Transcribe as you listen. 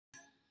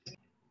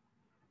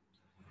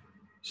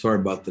Sorry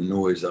about the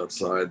noise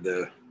outside.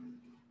 The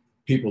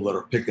people that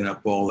are picking up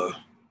all the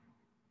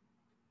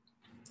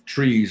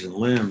trees and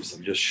limbs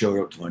have just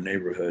showed up to my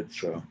neighborhood,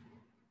 so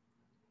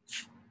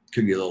it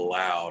could get a little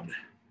loud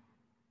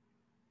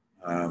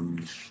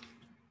in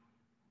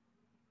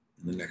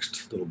the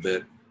next little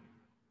bit.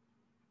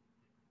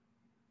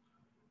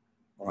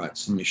 All right,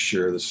 so let me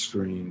share the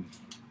screen.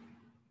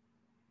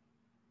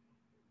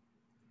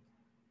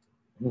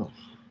 Oh.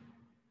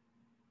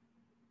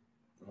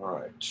 All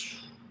right.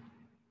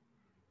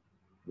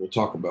 We'll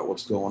talk about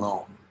what's going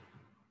on.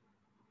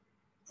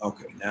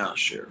 Okay, now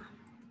share.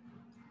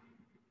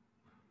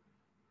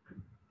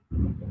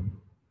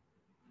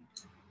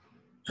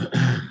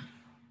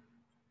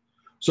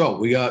 So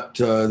we got,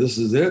 this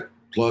is it,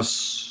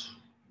 plus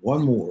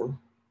one more.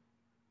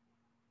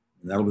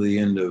 And that'll be the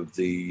end of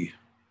the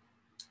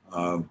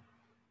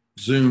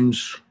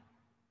Zooms.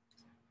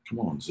 Come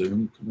on,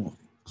 Zoom, come on,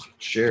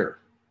 share.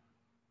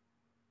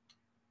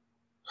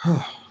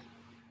 Not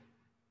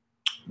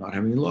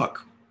having any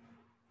luck.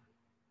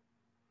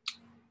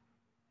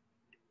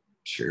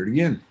 Share it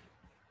again.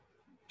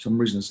 For some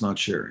reason it's not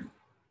sharing.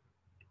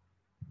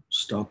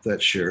 Stop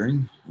that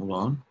sharing.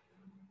 Hold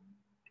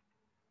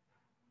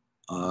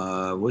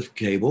on. With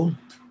cable.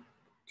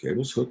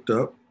 Cable's hooked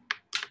up.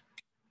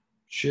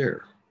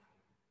 Share.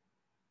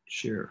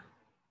 Share.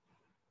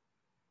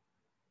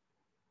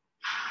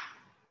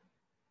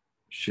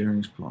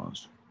 Sharing's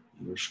paused.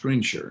 You're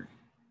screen sharing.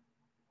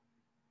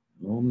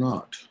 No, I'm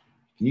not.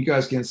 You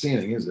guys can't see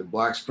anything, is it?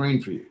 Black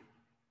screen for you.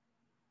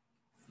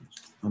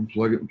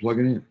 Unplug it and plug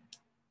it in.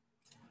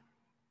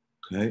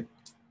 Okay.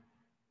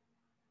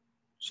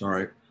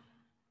 Sorry.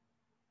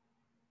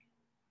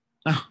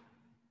 Ah.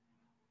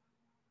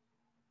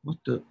 What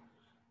the?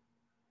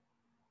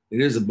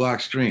 It is a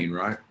black screen,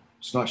 right?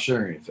 It's not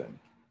sharing anything.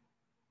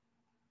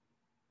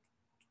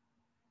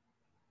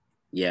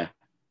 Yeah.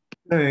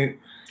 Hey.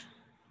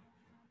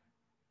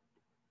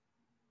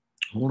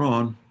 Hold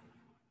on.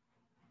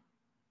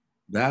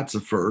 That's a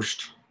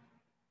first.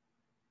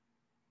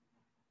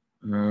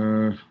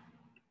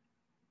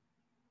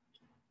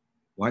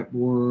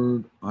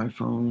 Whiteboard,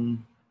 iPhone,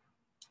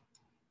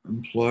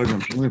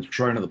 unplug. Let me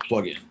try another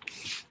plug-in.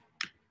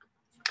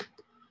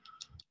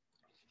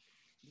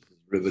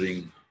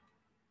 Riveting.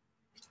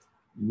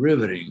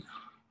 Riveting.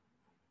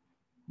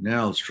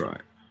 Now let's try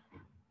it.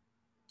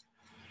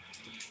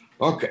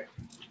 Okay.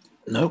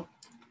 Nope.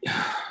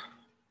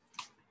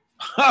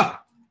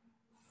 Ha!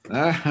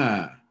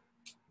 Aha.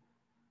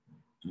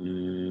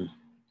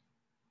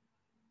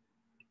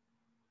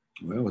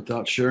 Well,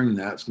 without sharing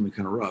that, it's going to be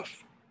kind of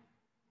rough.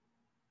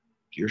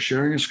 You're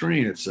sharing a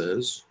screen, it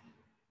says.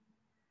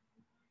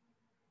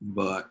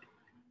 But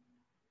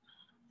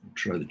I'll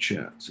try the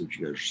chat, see what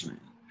you guys are saying.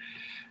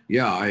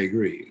 Yeah, I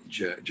agree.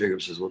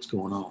 Jacob says, what's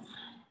going on?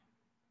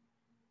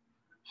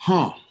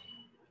 Huh.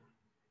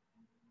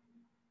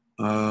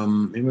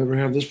 Anybody ever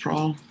have this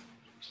problem?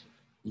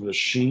 The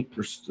sheet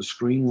or the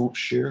screen won't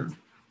share?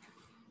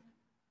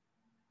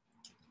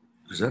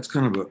 Because that's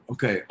kind of a,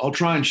 okay, I'll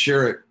try and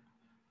share it.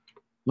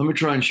 Let me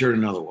try and share it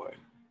another way.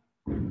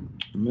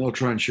 Maybe I'll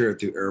try and share it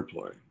through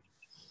AirPlay.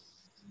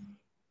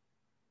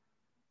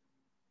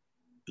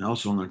 And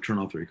also, I'm going to turn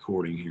off the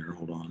recording here.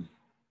 Hold on.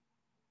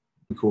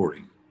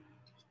 Recording.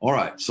 All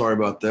right. Sorry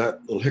about that.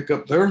 Little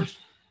hiccup there.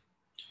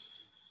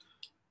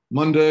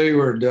 Monday,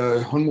 or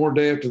one more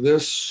day after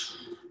this.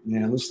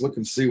 And let's look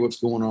and see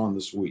what's going on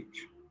this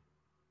week.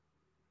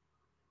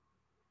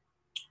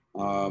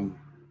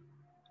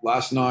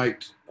 Last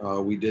night,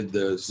 we did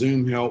the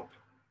Zoom help.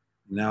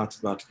 Now it's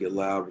about to get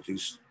loud with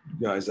these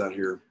guys out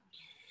here.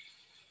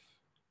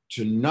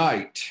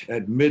 Tonight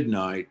at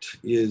midnight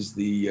is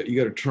the, you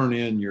got to turn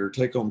in your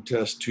take-home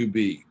test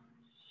 2B.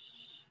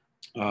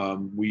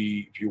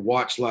 If you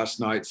watched last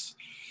night's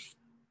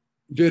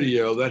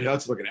video,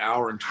 that's like an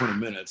hour and 20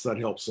 minutes. That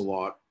helps a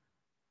lot.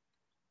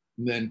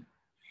 And then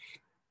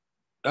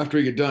after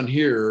you get done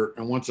here,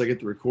 and once I get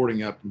the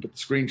recording up and put the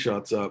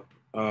screenshots up,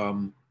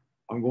 I'm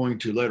going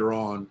to later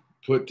on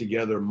put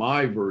together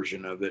my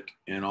version of it,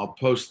 and I'll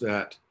post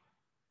that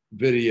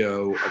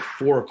video at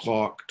 4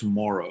 o'clock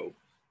tomorrow,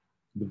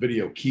 the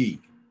video key.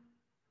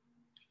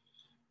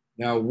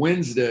 Now,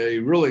 Wednesday,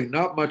 really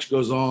not much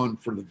goes on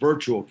for the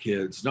virtual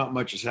kids. Not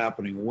much is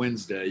happening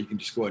Wednesday. You can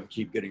just go ahead and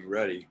keep getting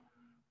ready.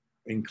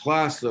 In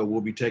class, though, we'll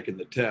be taking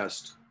the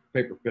test,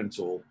 paper,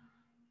 pencil,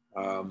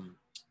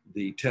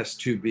 the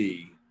test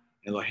 2B,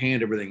 and they'll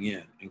hand everything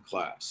in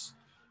class.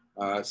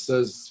 It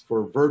says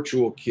for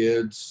virtual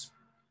kids,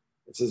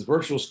 it says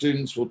virtual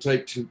students will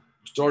take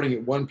starting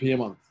at 1 p.m.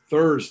 on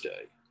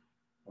Thursday.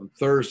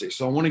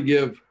 So I want to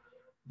give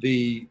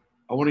the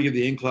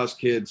in-class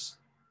kids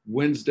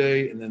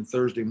Wednesday and then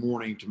Thursday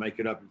morning to make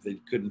it up if they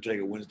couldn't take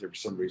a Wednesday for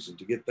some reason,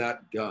 to get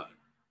that done.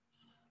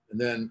 And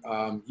then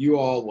you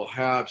all will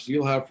have, so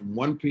you'll have from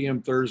 1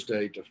 p.m.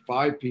 Thursday to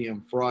 5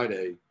 p.m.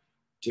 Friday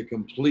to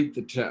complete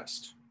the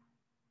test.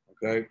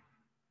 Okay.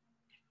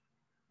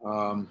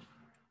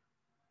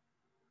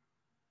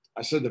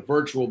 I said the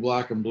virtual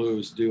black and blue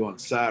is due on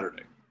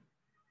Saturday.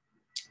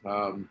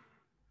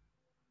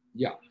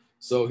 Yeah.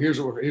 So here's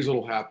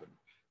what'll happen.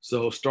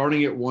 So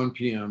starting at 1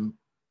 p.m.,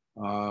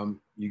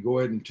 you go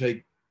ahead and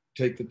take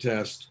the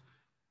test.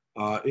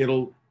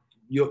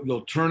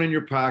 You'll turn in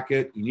your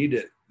packet. You need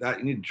to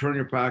turn in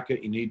your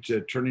packet. You need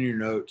to turn in your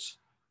notes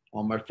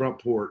on my front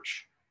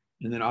porch,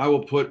 and then I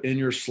will put in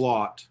your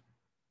slot.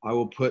 I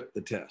will put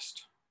the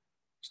test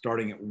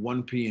starting at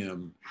 1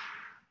 p.m.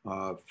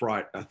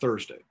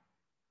 Thursday.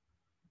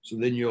 So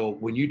then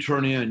when you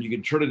turn in, you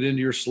can turn it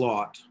into your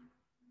slot,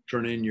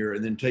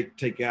 and then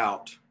take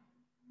out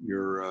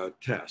your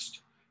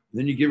test. And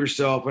then you give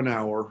yourself an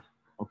hour.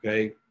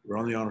 Okay, we're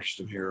on the honor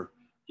system here.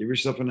 Give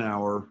yourself an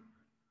hour,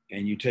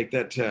 and you take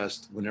that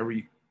test.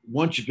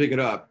 Once you pick it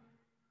up,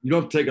 you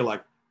don't have to take it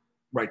like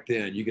right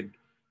then. You could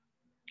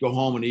go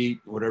home and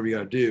eat, whatever you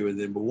got to do, and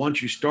then. But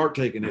once you start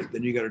taking it,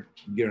 then you got to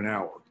get an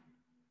hour,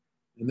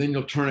 and then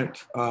you'll turn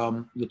it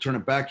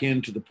back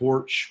into the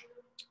porch.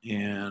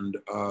 And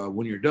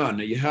when you're done,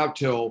 now you have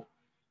till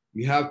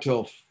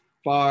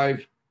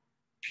 5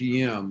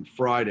 p.m.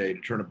 Friday to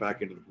turn it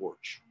back into the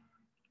porch.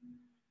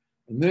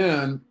 And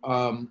then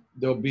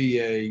there'll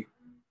be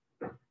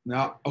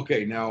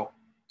now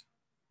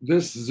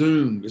this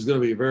Zoom is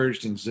going to be a very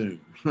interesting Zoom.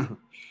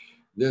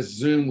 This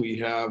Zoom we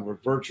have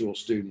with virtual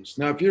students.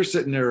 Now, if you're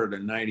sitting there at a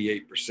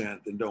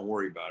 98%, then don't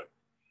worry about it.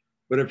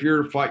 But if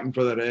you're fighting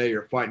for that A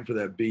or fighting for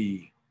that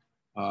B,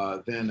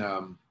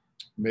 then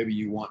maybe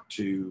you want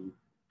to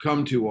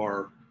come to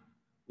our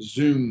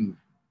Zoom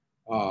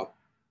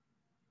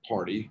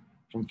party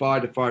from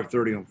 5 to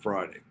 5:30 on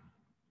Friday.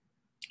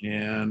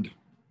 And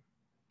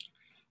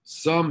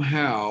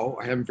somehow,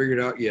 I haven't figured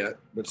it out yet,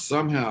 but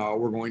somehow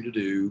we're going to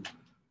do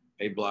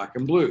a black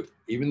and blue,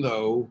 even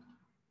though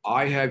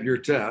I have your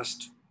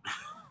test.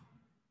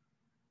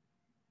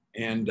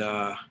 And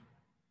I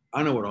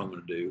know what I'm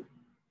going to do.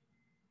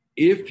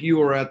 If you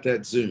are at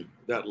that Zoom,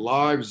 that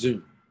live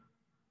Zoom,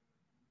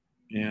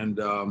 and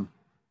I'm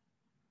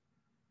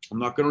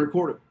not going to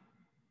record it.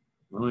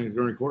 I'm not going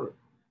to record it.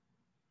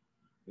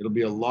 It'll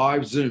be a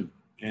live Zoom,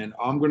 and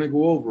I'm going to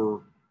go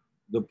over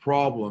the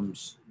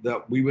problems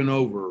that we went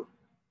over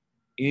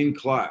in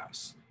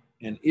class.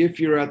 And if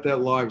you're at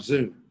that live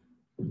Zoom,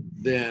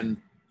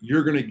 then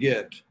you're going to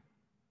get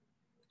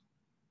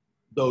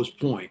those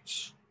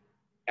points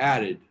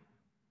added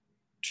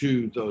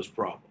to those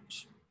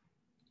problems.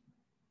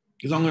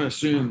 Because I'm going to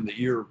assume that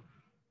you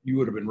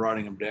would have been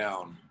writing them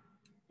down,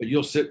 but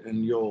you'll sit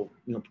and you'll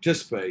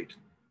participate,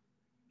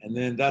 and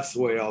then that's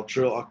the way I'll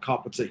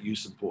compensate you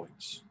some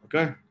points.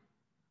 Okay?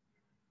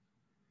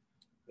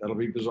 That'll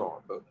be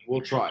bizarre, but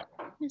we'll try.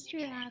 Mr.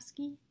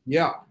 Lasky?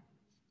 Yeah.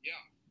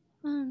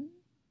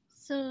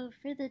 So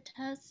for the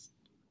test,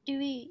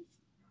 is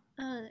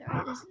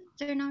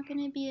there not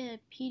going to be a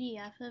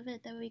PDF of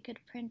it that we could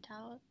print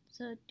out?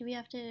 So do we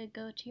have to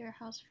go to your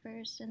house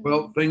first?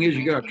 Well, the thing is,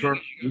 you got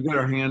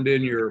to hand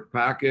in your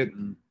packet,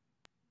 and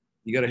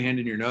you got to hand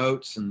in your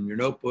notes and your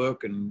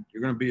notebook, and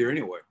you're going to be here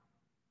anyway.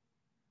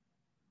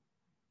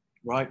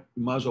 Right?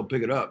 You might as well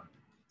pick it up.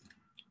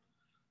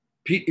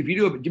 If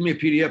you give me a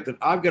PDF, then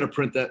I've got to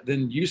print that.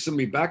 Then you send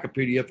me back a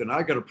PDF, then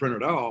I got to print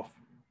it off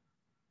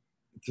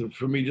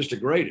for me just to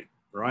grade it,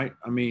 right?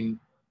 I mean,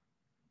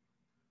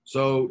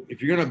 so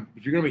if you're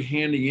gonna be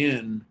handing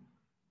in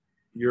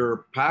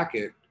your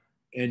packet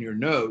and your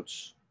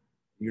notes,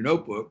 your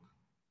notebook,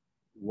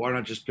 why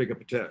not just pick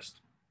up a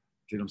test?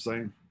 See what I'm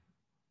saying?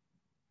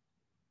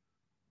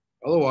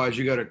 Otherwise,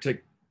 you got to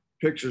take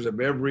pictures of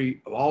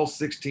all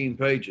 16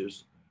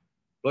 pages,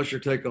 plus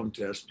your take-home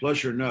test,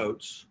 plus your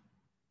notes.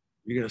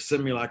 You're going to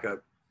send me like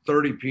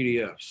 30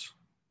 PDFs.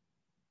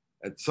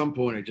 At some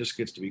point, it just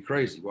gets to be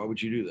crazy. Why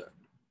would you do that?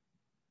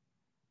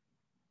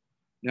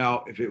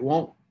 Now, if it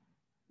won't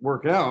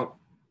work out,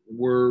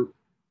 for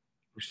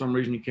some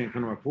reason you can't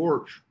come to my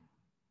porch,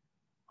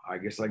 I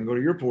guess I can go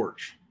to your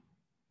porch.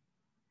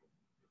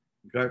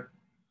 Okay?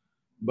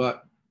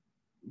 But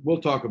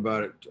we'll talk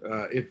about it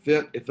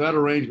if that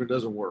arrangement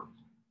doesn't work.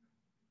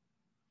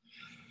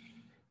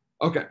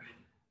 Okay.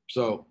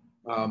 So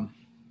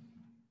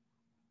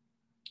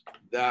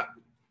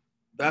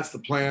that's the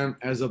plan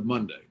as of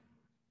Monday.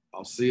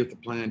 I'll see if the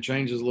plan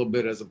changes a little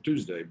bit as of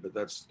Tuesday, but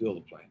that's still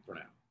the plan for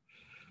now.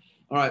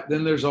 All right,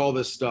 then there's all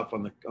this stuff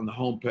on the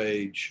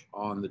homepage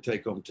on the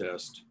take-home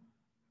test.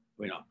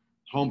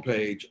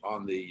 Homepage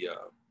on the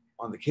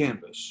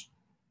Canvas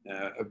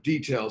of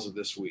details of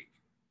this week.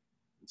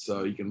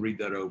 So you can read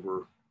that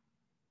over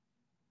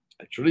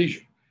at your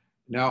leisure.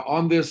 Now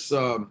on this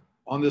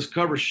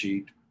cover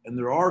sheet, and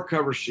there are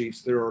cover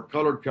sheets, there are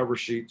colored cover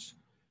sheets.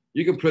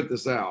 You can print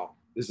this out.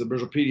 There's a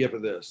PDF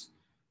of this,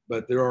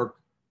 but there are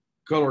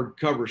colored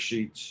cover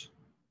sheets,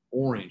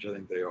 orange, I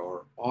think they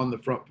are, on the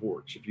front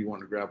porch if you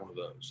want to grab one of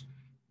those.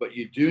 But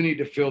you do need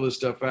to fill this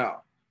stuff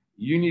out.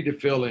 You need to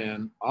fill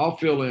in, I'll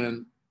fill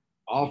in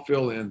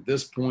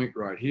this point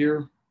right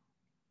here.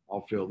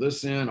 I'll fill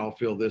this in, I'll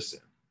fill this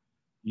in.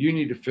 You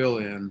need to fill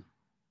in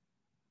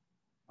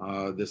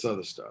this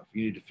other stuff.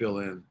 You need to fill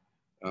in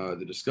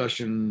the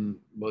discussion.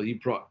 Well, you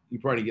probably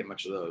didn't get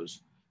much of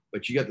those,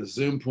 but you got the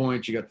Zoom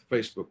points, you got the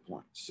Facebook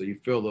points. So you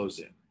fill those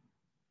in.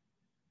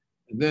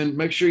 And then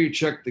make sure you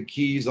check the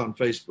keys on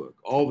Facebook.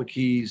 All the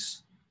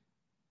keys,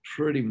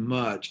 pretty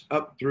much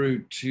up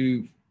through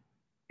to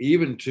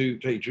even to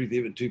tell you the truth,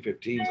 even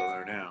 215s on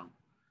there now.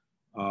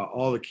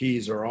 All the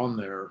keys are on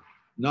there,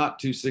 not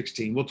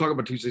 216. We'll talk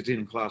about 216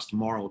 in class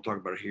tomorrow. We'll talk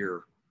about it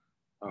here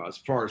as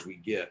far as we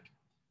get.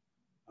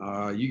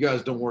 You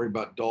guys don't worry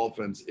about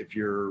dolphins. If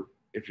you're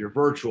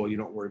virtual, you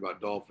don't worry about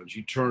dolphins.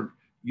 You turn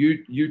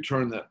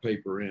that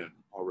paper in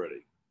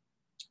already.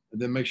 And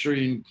then make sure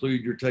you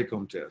include your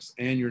take-home tests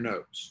and your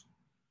notes.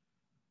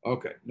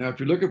 Okay, now if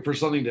you're looking for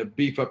something to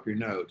beef up your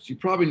notes, you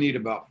probably need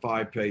about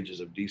 5 pages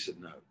of decent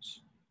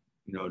notes.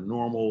 You know,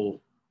 normal,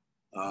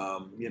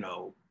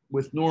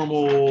 with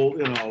normal,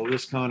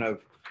 this kind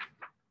of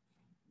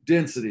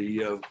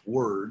density of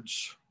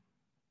words,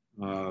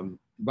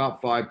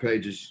 about 5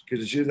 pages,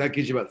 because that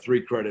gives you about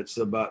 3 credits.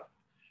 So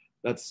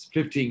that's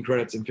 15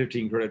 credits, and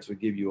 15 credits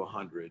would give you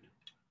 100.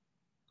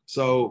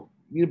 So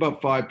you need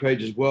about 5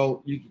 pages.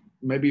 Well,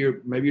 maybe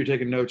you're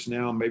taking notes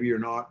now, maybe you're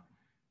not.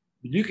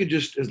 You could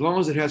just, as long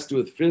as it has to do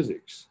with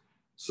physics.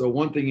 So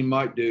one thing you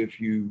might do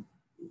if you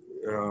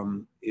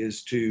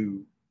is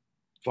to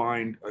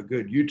find a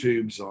good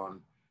YouTubes on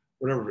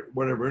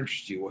whatever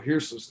interests you. Well,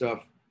 here's some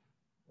stuff.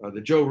 The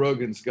Joe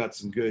Rogan's got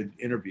some good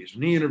interviews.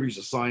 When he interviews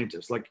a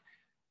scientist, like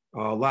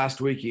last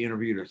week, he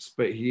interviewed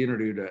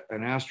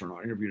an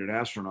astronaut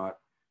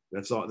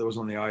that was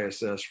on the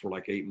ISS for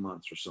like 8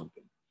 months or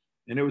something,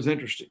 and it was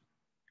interesting.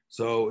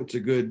 So it's a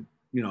good,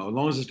 as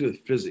long as it's to do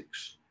with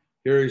physics.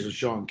 Here he's with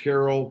Sean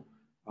Carroll.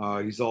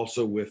 He's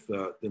also with,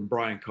 then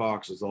Brian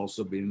Cox is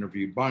also being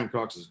interviewed. Brian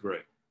Cox is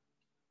great.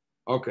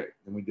 Okay,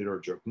 and we did our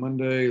joke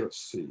Monday. Let's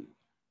see.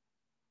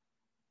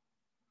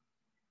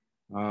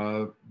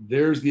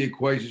 There's the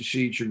equation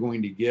sheet you're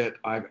going to get.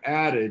 I've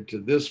added to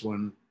this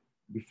one,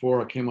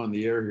 before I came on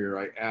the air here,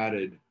 I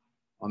added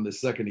on the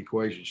second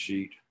equation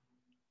sheet,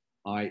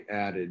 I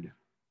added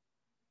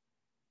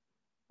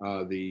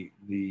the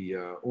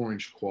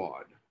orange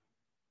quad.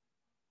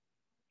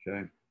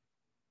 Okay.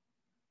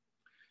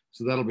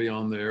 So that'll be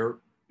on there,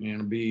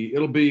 and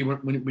it'll be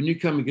when you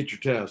come and get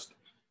your test,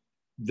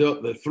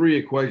 the 3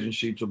 equation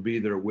sheets will be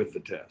there with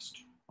the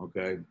test,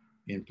 okay,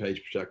 in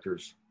page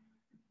protectors.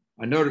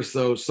 I noticed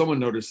though, someone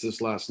noticed this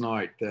last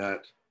night,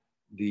 that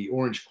the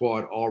orange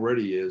quad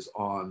already is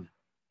on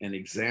an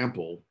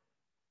example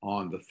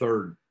on the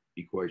 3rd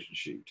equation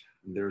sheet.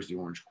 And there's the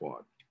orange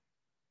quad.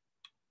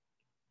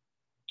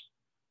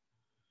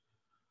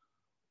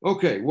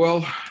 Okay,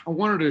 well, I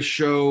want to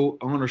show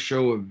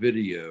a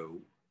video.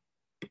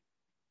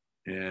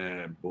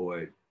 And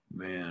boy,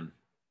 man,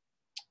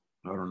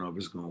 I don't know if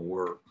it's going to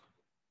work.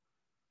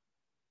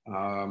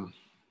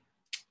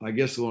 I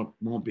guess I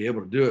won't be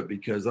able to do it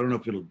because I don't know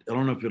if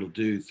it'll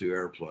do through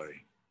AirPlay.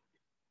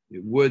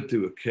 It would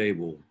through a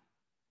cable.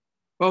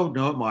 Oh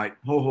no, it might.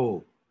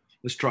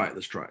 Let's try it.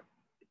 Okay,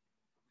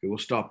 we'll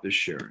stop this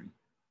sharing.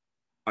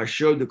 I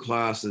showed the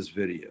class this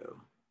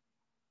video.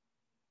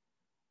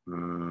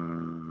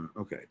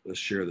 Okay, let's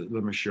share this.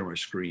 Let me share my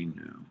screen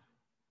now.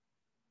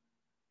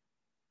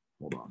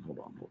 Hold on.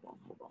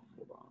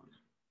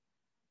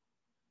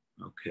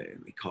 Okay,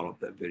 let me call up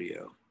that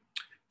video.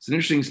 It's an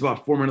interesting, it's about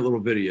a 4-minute little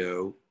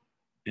video,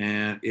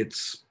 and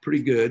it's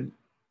pretty good.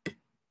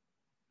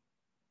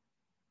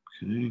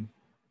 Okay,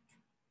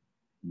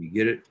 you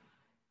get it?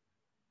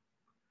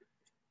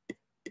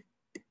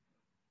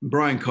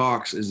 Brian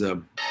Cox is a,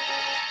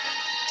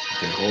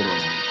 okay, hold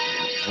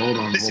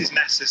on. This is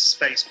NASA's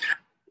space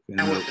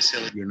power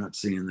facility. You're not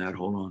seeing that,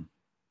 hold on.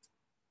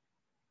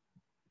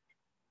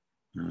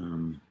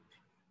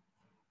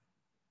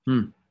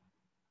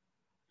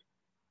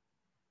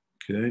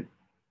 Okay,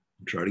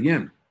 try it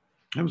again.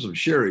 Having some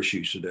share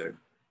issues today.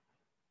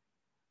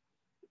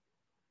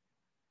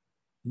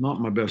 Not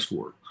my best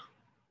work.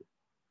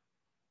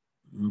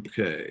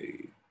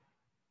 Okay,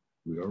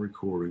 we are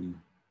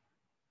recording.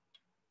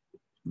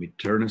 Let me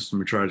turn this, let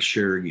me try to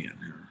share again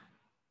here.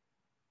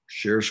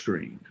 Share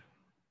screen.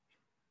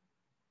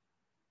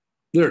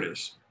 There it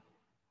is.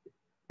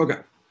 Okay.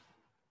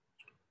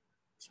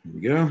 Here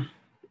we go.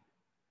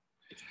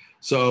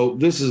 So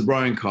this is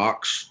Brian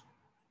Cox.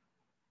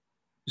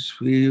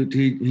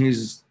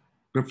 He's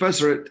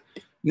professor at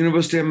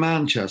University of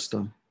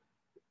Manchester.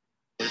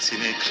 It's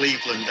near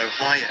Cleveland,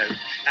 Ohio,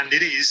 and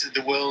it is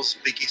the world's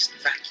biggest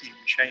vacuum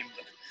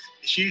chamber.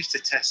 It's used to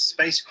test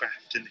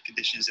spacecraft in the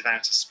conditions of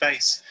outer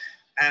space,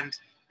 and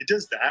it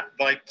does that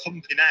by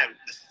pumping out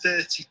the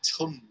 30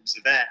 tons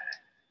of air.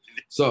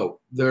 So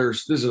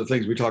these are the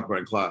things we talked about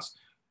in class.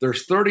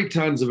 There's 30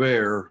 tons of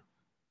air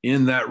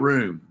in that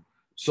room.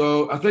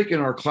 So I think in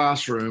our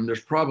classroom,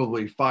 there's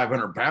probably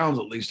 500 pounds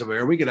at least of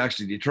air. We could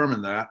actually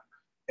determine that.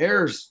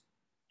 The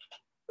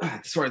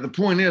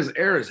point is,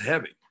 air is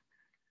heavy.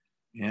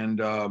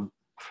 And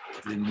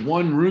in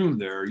one room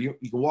there, you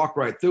can walk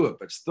right through it,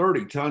 but it's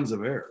 30 tons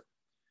of air.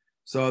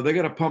 So they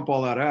got to pump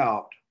all that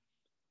out.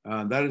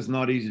 That is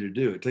not easy to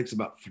do. It takes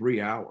about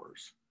 3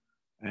 hours.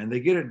 And they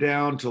get it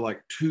down to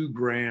like 2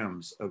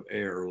 grams of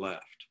air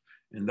left.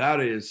 And that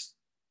is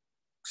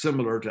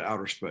similar to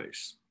outer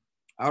space.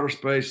 outer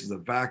space is a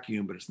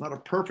vacuum, but it's not a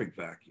perfect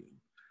vacuum.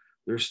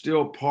 There's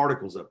still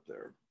particles up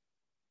there.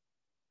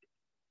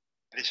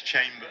 This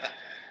chamber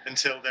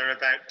until there are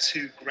about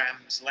 2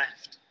 grams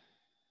left.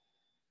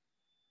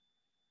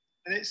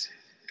 And it's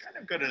kind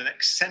of got an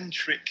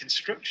eccentric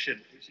construction,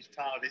 which is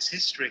part of its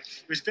history.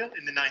 It was built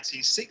in the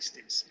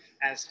 1960s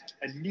as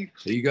a nuclear.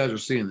 So you guys are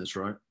seeing this,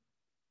 right?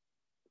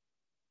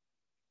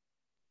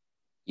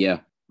 Yeah.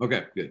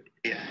 Okay, good.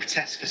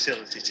 Test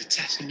facility to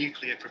test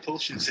nuclear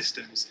propulsion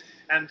systems.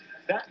 And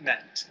that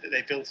meant that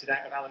they built it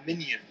out of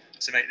aluminium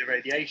to make the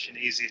radiation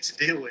easier to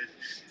deal with.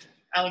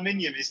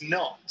 Aluminium is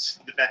not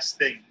the best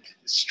thing,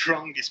 the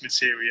strongest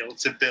material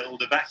to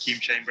build a vacuum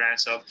chamber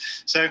out of.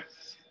 So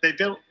they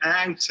built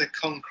an outer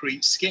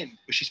concrete skin,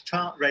 which is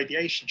part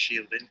radiation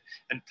shielding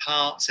and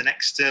part an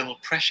external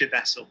pressure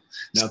vessel.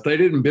 Now, if they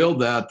didn't build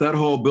that, that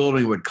whole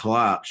building would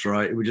collapse,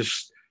 right? It would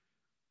just,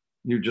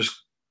 you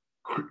just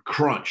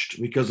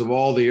crunched because of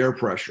all the air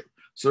pressure.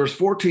 So there's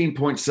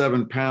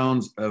 14.7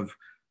 pounds of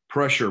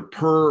pressure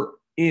per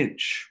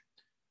inch.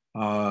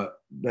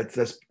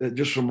 That's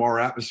just from our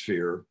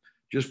atmosphere,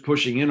 just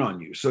pushing in on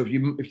you. So if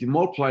you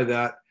multiply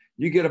that,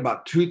 you get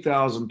about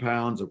 2,000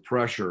 pounds of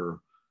pressure,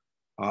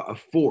 of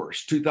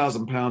force,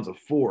 2,000 pounds of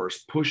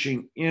force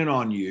pushing in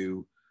on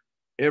you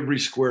every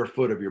square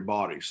foot of your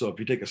body. So if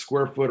you take a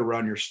square foot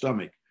around your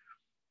stomach,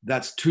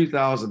 that's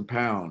 2,000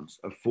 pounds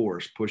of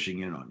force pushing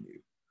in on you.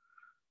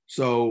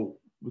 So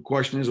the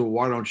question is, well,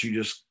 why don't you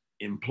just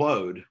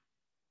implode?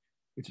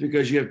 It's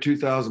because you have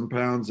 2,000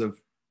 pounds of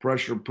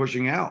pressure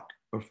pushing out,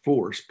 of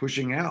force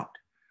pushing out.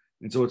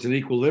 And so it's an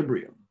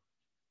equilibrium.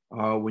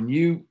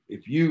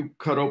 If you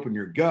cut open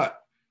your gut,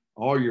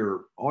 all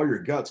your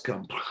guts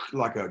come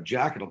like a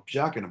jack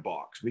in a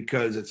box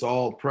because it's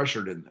all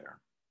pressured in there.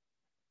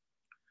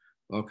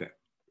 Okay.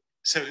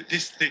 So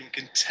this thing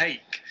can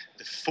take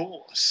the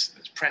force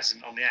that's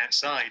present on the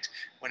outside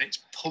when it's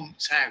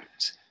pumped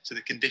out to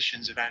the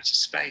conditions of outer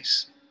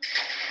space.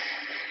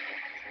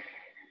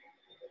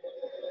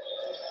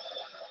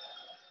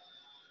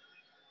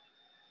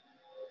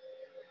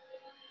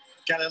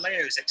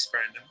 Galileo's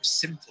experiment was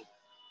simple.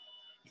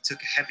 He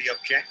took a heavy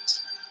object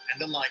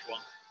and a light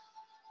one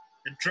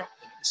and dropped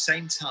them at the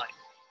same time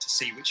to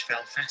see which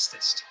fell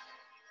fastest.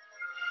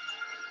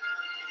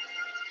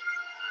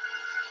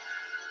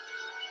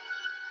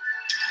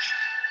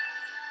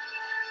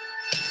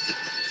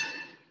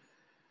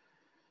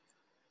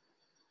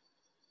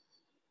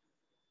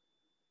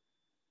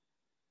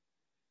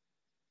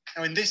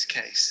 Now, in this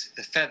case,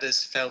 the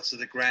feathers fell to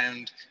the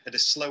ground at a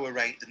slower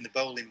rate than the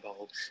bowling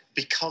ball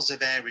because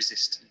of air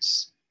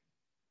resistance.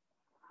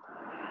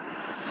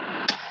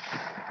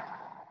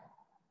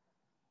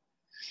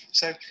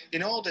 So,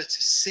 in order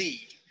to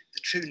see the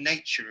true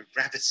nature of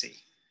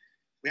gravity,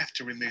 we have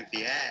to remove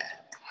the air.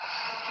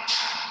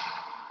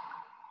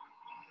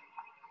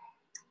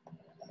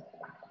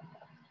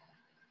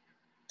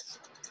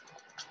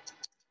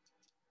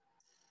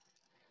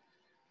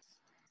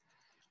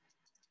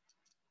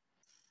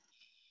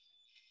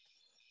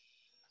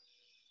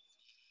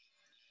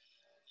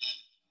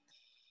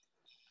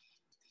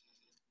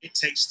 It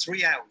takes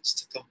 3 hours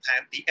to pump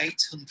out the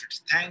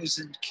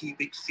 800,000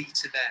 cubic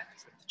feet of air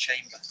from the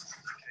chamber.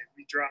 Okay,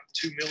 we dropped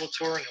 2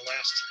 millitorr in the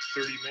last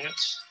 30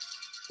 minutes.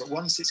 But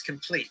once it's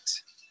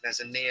complete, there's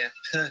a near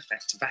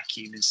perfect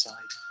vacuum inside.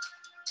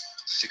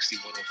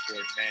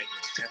 6104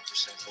 manual,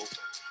 10% open.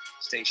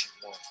 Station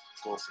 1,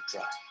 go for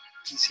drop.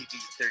 PCB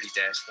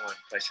 30-1,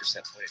 pressure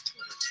set point at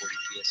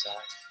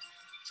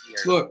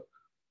 240 psi.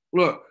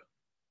 Look,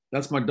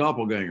 that's my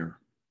doppelganger.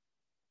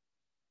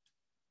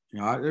 You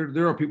know,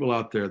 there are people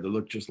out there that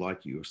look just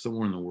like you, or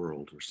somewhere in the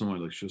world, or someone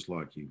that looks just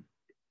like you.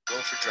 Go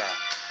for drop.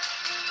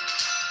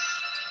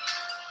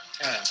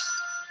 10,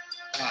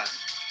 9,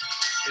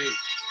 8,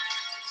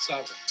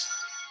 7,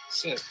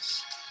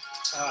 6,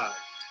 5,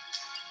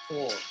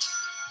 4.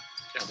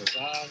 Cameras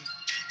on.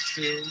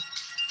 2,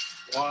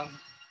 1.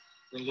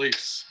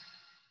 Release.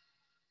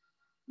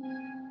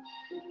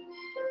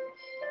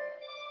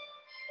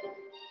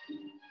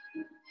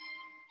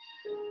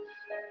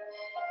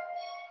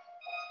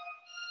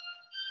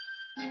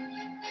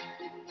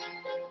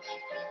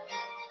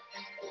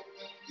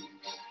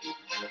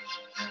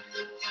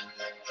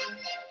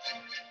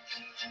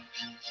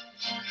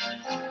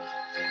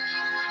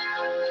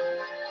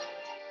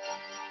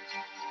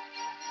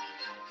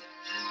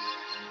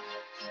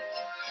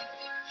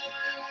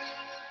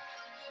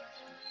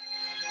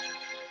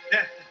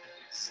 Yeah.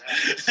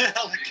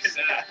 Exactly. Look at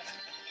that.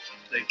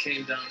 They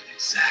came down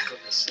exactly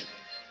the same.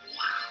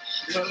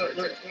 Wow.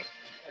 Look.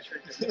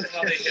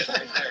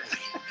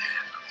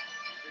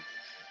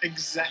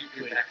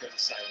 Exactly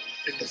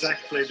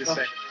the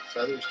same.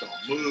 Feathers don't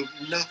move,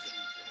 nothing.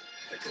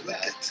 Look at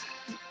that.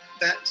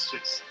 That's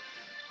just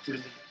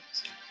brilliant.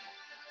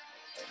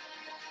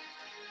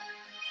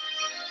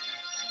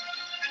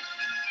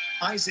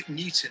 Isaac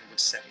Newton would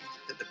say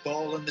that the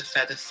ball and the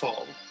feather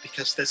fall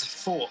because there's a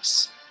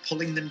force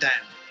pulling them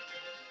down,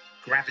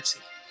 gravity.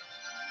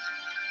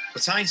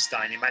 But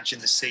Einstein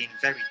imagined the scene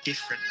very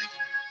differently.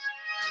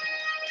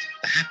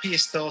 The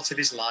happiest thought of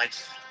his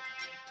life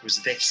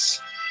was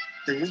this.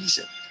 The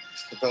reason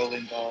the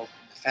bowling ball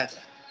and the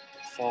feather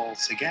fall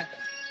together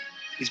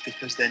is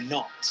because they're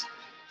not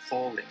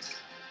falling.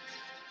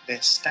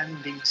 They're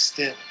standing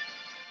still.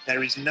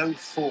 There is no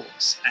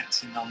force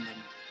acting on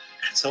them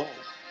at all.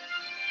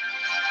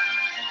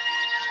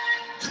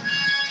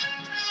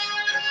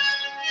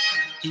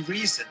 He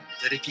reasoned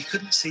that if you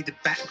couldn't see the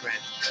background,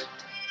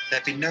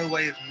 there'd be no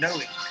way of knowing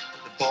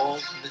that the ball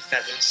and the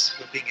feathers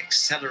were being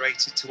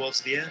accelerated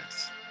towards the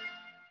earth.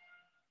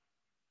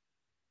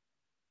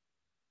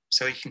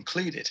 So he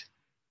concluded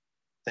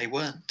they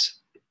weren't.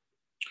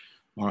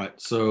 All right,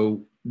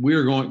 so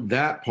we're going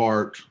that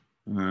part.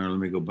 Let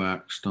me go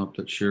back, stop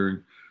that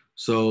sharing.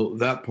 So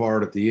that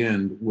part at the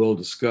end, we'll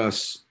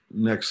discuss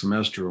next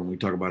semester when we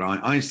talk about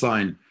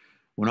Einstein.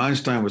 When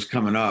Einstein was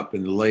coming up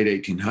in the late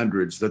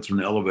 1800s, that's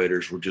when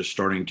elevators were just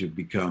starting to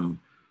become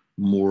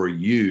more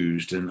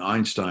used, and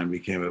Einstein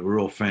became a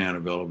real fan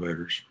of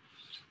elevators.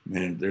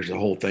 And there's a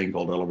whole thing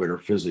called elevator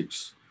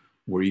physics,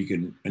 where you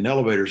can, an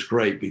elevator is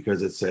great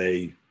because it's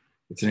a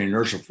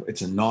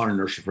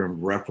non-inertial frame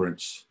of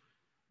reference.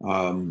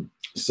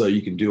 So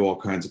you can do all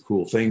kinds of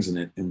cool things in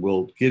it, and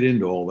we'll get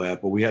into all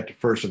that, but we have to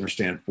first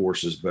understand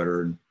forces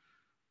better and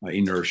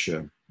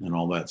inertia and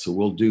all that. So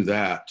we'll do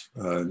that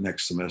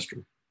next semester.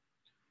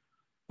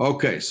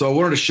 Okay, so I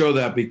wanted to show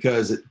that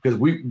because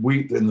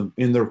we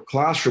in the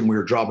classroom we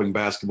were dropping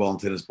basketball and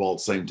tennis ball at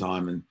the same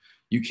time, and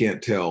you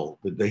can't tell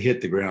that they hit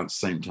the ground at the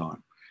same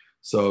time.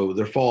 So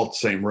they fall at the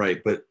same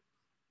rate. But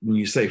when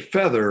you say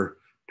feather,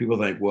 people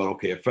think, well,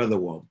 okay, a feather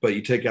won't. But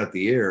you take out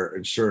the air,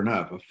 and sure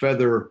enough, a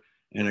feather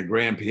and a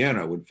grand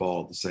piano would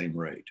fall at the same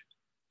rate.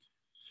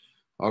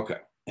 Okay,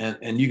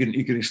 and you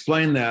can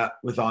explain that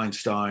with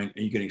Einstein,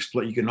 and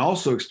you can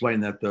also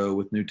explain that though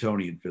with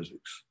Newtonian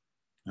physics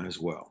as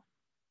well.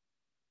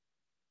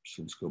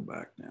 So let's go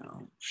back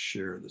now,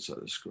 share this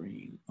other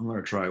screen. I'm going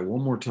to try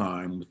one more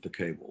time with the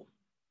cable.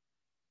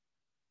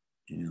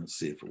 And let's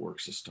see if it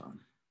works this time.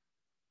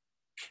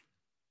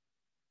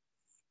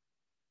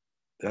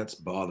 That's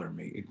bothering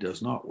me. It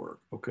does not work.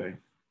 Okay.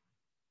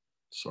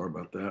 Sorry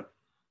about that.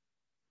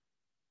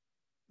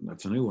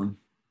 That's a new one.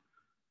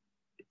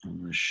 I'm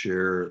going to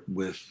share it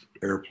with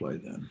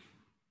AirPlay then.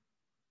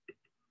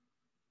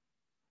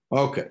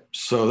 Okay,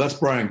 so that's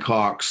Brian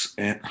Cox,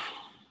 and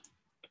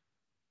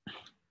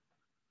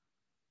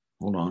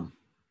hold on.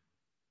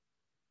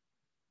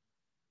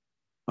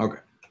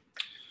 Okay,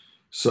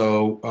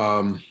 so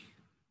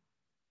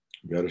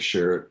got to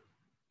share it,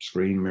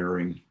 screen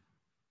mirroring.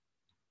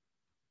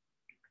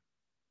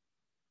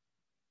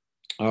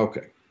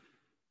 Okay.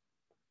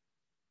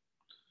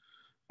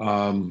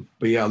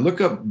 But yeah,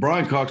 look up,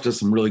 Brian Cox does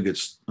some really good,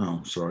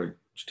 oh, sorry,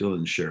 still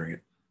isn't sharing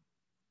it.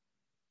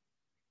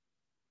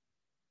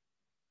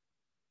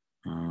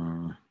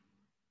 I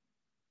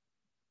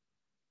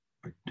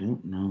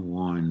don't know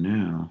why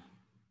now.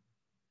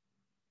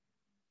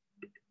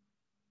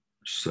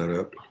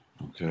 Setup,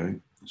 okay.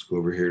 Let's go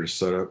over here to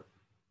setup.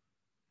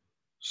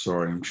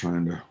 Sorry, I'm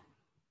trying to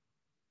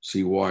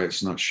see why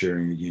it's not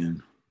sharing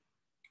again.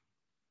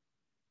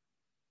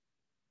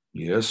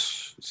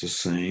 Yes, it's the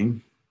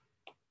same.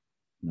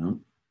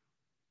 No.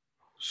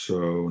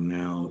 So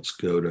now let's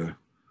go to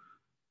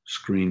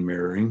screen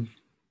mirroring.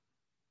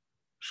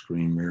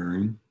 Screen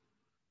mirroring.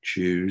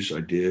 Choose.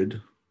 I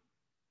did.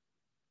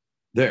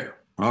 There.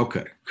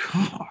 Okay.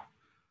 God,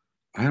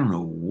 I don't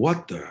know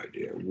what the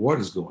idea. What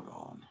is going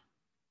on?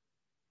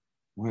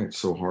 Why it's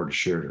so hard to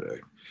share today.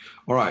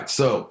 All right.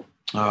 So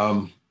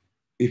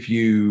if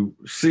you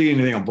see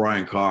anything on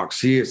Brian Cox,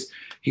 he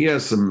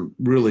has some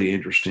really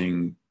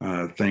interesting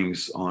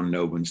things on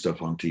Nova and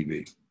stuff on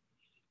TV.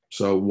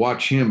 So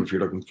watch him if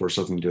you're looking for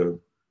something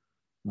to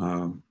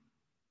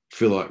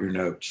fill out your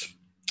notes.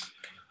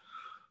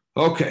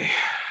 Okay.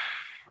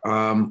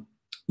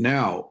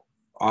 Now,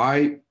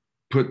 I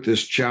put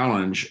this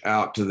challenge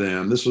out to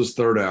them. This was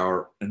third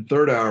hour. And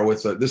third hour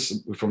with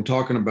this, if I'm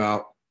talking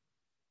about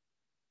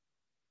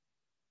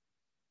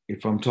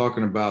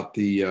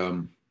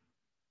the,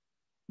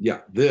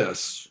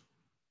 this,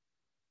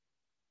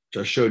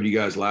 which I showed you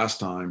guys last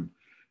time.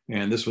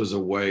 And this was a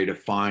way to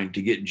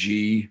get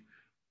G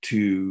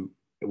to,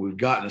 we've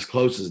gotten as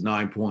close as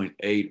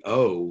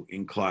 9.80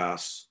 in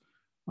class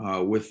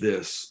with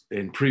this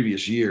in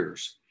previous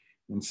years.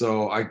 And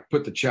so I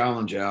put the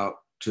challenge out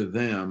to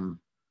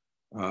them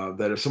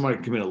that if somebody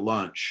can come in at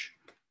lunch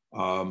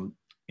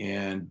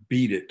and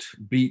beat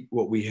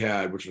what we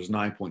had, which was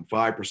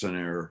 9.5%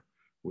 error,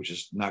 which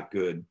is not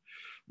good,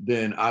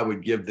 then I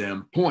would give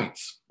them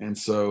points. And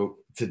so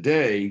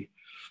today,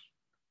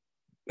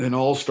 an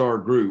all-star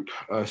group,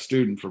 a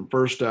student from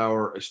first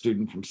hour, a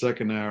student from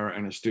second hour,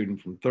 and a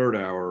student from third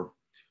hour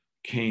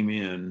came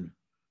in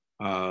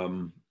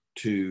so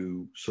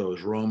it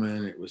was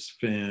Roman, it was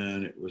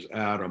Finn, it was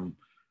Adam,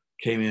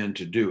 came in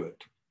to do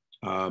it,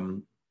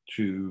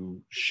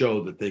 to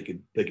show that they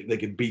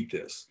could beat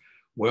this.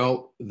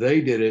 Well, they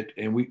did it,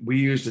 and we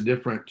used a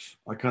different,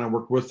 I kind of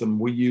worked with them,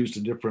 we used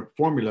a different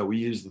formula. We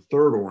used the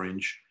third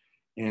orange,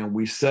 and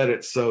we set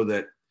it so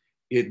that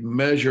it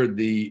measured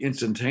the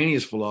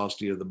instantaneous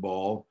velocity of the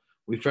ball.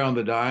 We found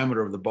the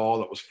diameter of the ball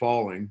that was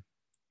falling.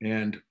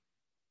 And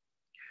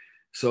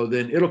so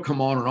then it'll come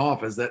on and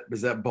off as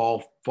that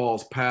ball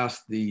falls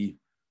past that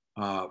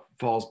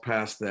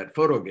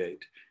photo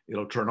gate.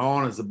 It'll turn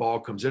on as the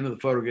ball comes into the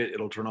photo gate.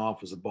 It'll turn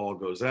off as the ball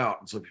goes out.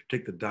 And so if you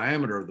take the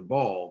diameter of the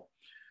ball,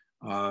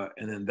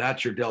 and then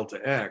that's your delta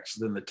X,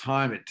 then the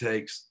time it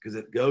takes, because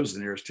it goes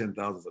in there, is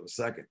 10,000ths of a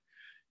second.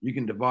 You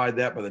can divide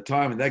that by the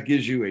time, and that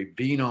gives you a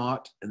V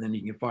naught, and then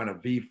you can find a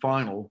V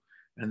final,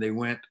 and they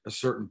went a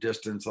certain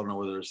distance. I don't know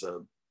whether it's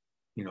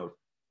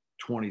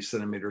 20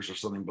 centimeters or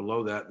something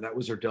below that. And that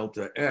was their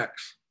delta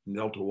X, and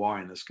delta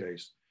Y in this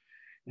case.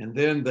 And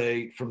then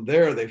from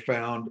there, they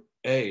found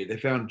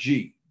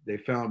G. They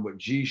found what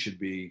G should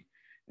be,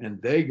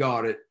 and they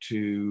got it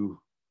to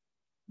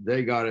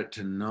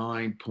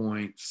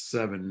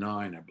 9.79,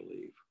 I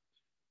believe.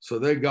 So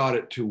they got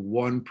it to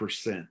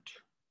 1%.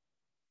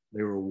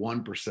 They were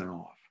 1%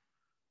 off,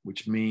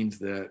 which means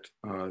that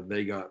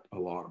they got a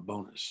lot of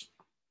bonus.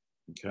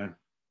 Okay.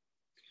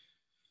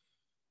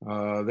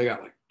 They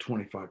got like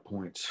 25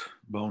 points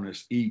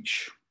bonus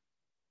each.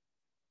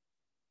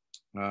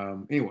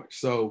 Anyway,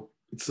 so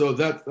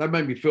that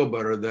made me feel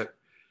better that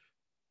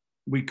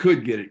we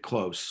could get it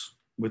close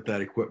with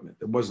that equipment.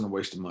 It wasn't a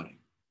waste of money.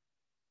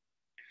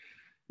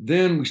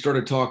 Then we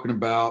started talking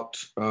about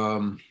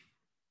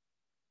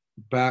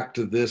back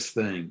to this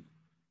thing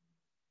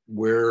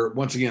where,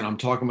 once again, I'm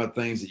talking about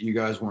things that you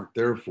guys weren't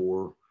there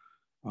for.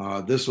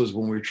 This was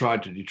when we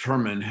tried to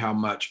determine how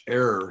much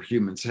error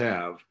humans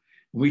have.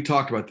 We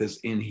talked about this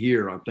in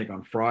here, I think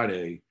on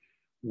Friday,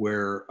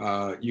 where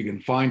you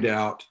can find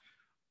out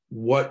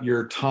what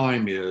your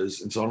time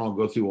is. And so I don't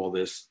go through all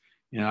this.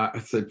 And I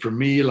said, for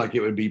me, like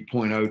it would be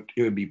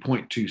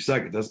 0.2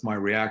 seconds. That's my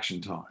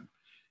reaction time.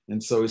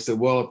 And so he said,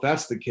 well, if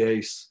that's the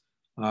case,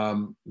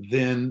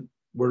 then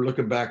we're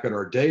looking back at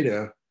our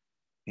data,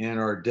 and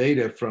our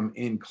data from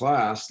in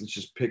class, let's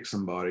just pick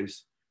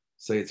somebody's,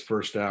 say it's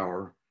first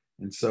hour.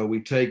 And so we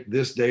take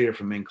this data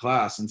from in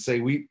class and say,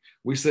 we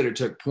said it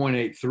took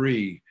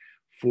 0.83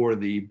 for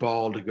the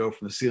ball to go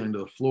from the ceiling to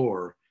the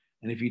floor.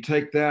 And if you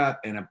take that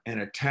and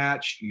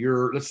attach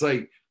your, let's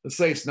say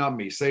it's not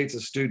me, say it's a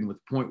student with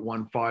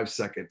 0.15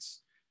 seconds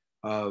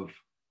of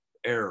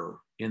error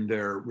in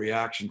their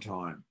reaction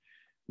time.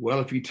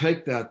 Well, if you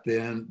take that,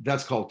 then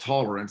that's called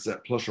tolerance,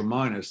 that plus or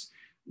minus.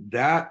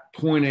 That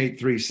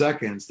 0.83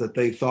 seconds that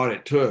they thought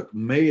it took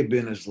may have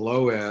been as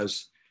low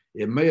as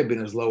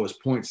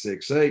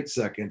 0.68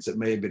 seconds. It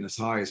may have been as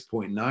high as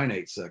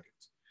 0.98 seconds,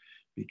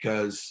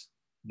 because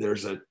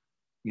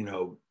we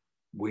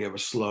have a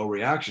slow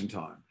reaction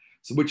time.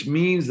 So which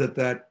means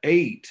that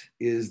 8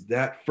 is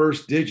that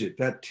first digit,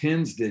 that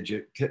tenths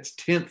digit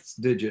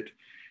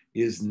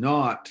is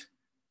not,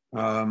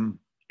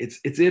 it's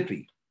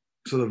iffy.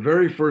 So the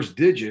very first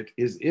digit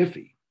is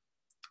iffy,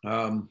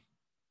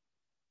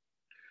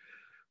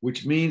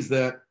 which means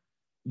that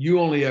you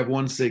only have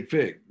one sig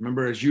fig.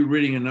 Remember, as you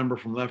reading a number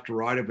from left to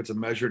right, if it's a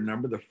measured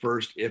number, the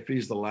first iffy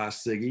is the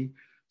last siggy.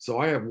 So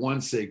I have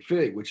one sig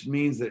fig, which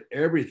means that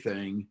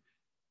everything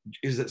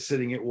is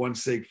sitting at one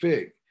sig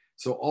fig.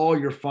 So all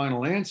your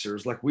final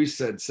answers, like we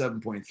said,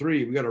 7.3,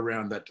 we got to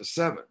round that to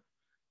 7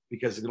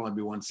 because it can only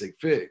be one sig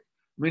fig.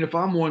 I mean, if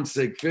I'm one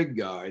sig fig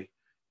guy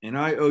and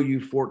I owe you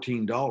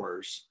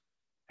 $14,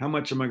 how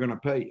much am I going to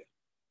pay you?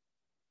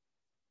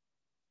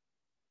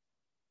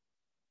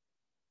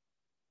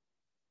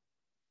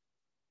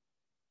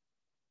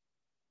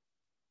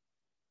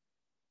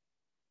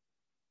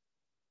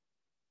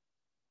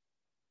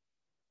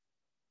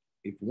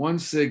 If one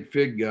sig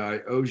fig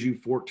guy owes you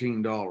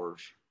 $14,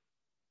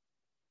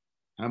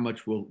 how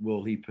much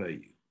will he pay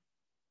you?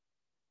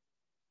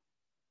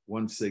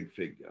 One sig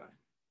fig guy.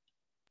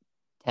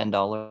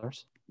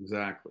 $10.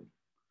 Exactly.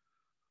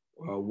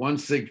 One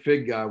sig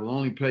fig guy will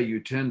only pay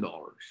you $10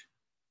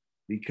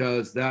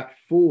 because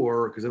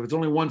if it's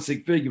only one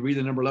sig fig, you read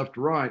the number left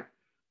to right.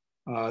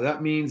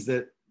 That means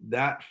that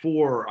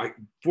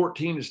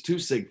 14 is 2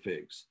 sig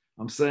figs.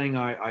 I'm saying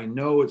I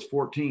know it's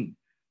 14,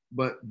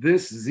 but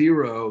this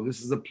 0,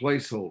 this is a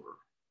placeholder.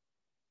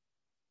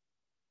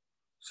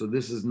 So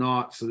this is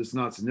not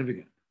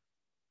significant.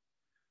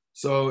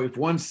 So if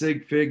one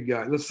sig fig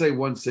guy, let's say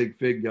one sig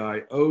fig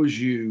guy owes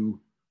you,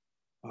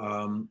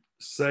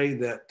 say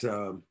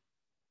that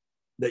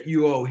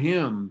you owe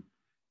him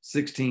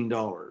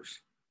 $16.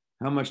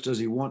 How much does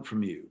he want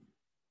from you?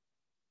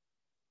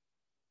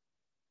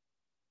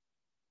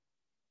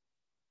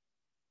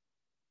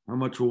 How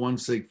much will one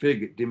sig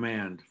fig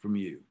demand from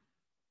you?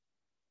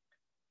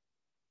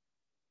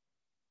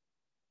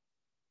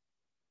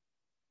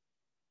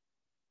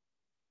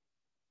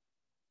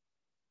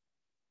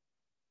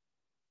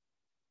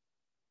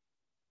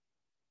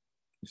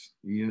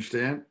 You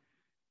understand?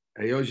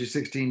 He owes you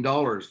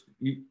 $16.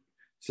 You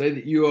say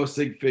that you owe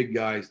sig fig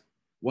guys,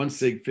 one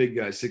sig fig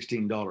guy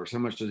 $16. How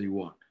much does he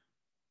want?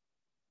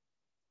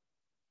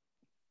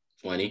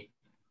 20.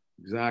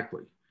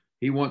 Exactly.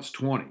 He wants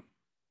 20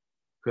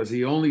 because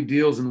he only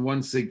deals in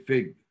one sig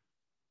fig.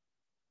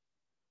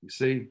 You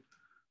see?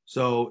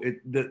 So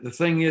the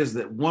thing is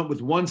that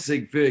with one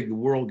sig fig, the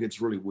world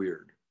gets really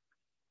weird.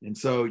 And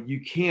so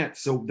you can't,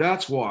 so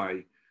that's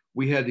why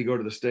we had to go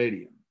to the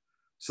stadium.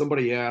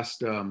 Somebody asked,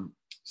 so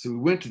we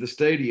went to the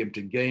stadium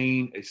to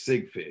gain a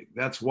sig fig.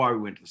 That's why we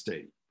went to the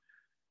stadium.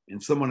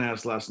 And someone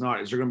asked last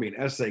night, is there going to be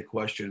an essay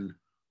question?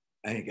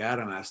 I think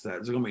Adam asked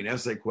that. Is there going to be an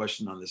essay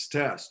question on this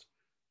test?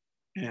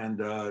 And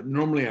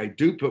normally I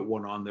do put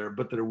one on there,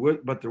 but there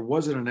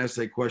wasn't an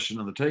essay question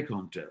on the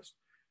take-home test.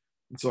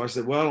 And so I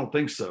said, well, I don't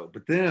think so.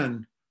 But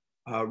then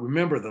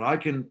remember that I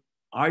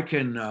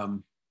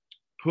can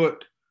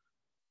put.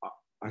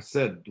 I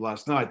said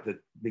last night that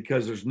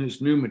because there's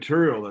this new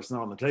material that's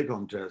not on the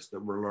take-home test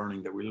that we're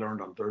learning, that we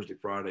learned on Thursday,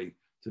 Friday,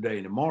 today,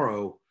 and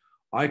tomorrow,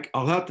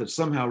 I'll have to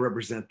somehow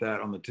represent that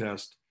on the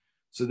test.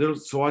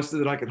 So I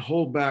said that I can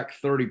hold back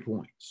 30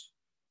 points,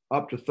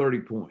 up to 30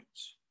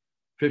 points,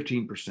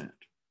 15%.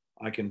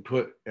 I can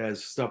put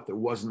as stuff that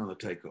wasn't on the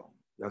take-home.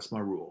 That's my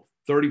rule.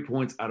 30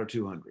 points out of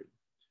 200.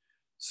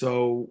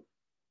 So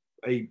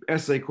a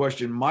essay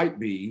question might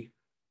be,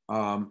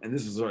 and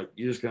this is like,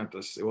 you just have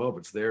to say, well, if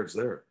it's there, it's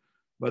there.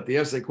 But the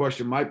essay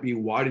question might be,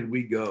 why did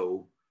we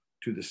go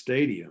to the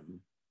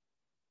stadium?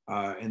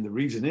 And the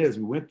reason is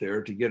we went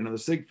there to get another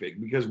sig fig,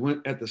 because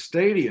at the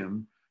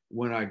stadium,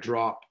 when I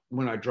drop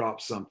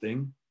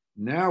something,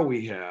 now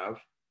we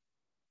have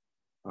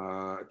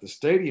at the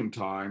stadium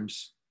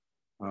times,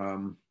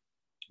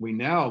 we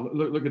now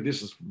look at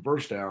this as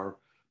first hour,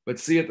 but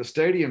see at the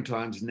stadium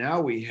times, now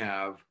we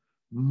have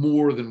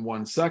more than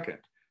 1 second.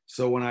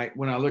 So when I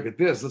look at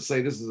this, let's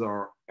say this is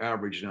our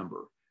average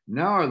number.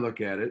 Now I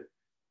look at it,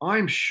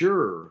 I'm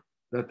sure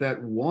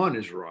that 1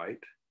 is right.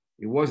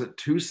 It wasn't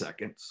 2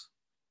 seconds,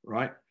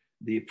 right?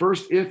 The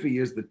first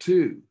iffy is the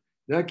 2.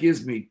 That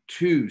gives me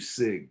 2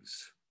 SIGs.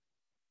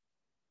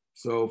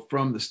 So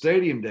from the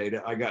stadium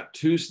data, I got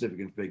 2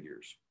 significant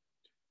figures.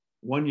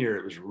 One year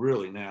it was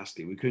really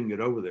nasty. We couldn't get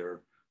over there.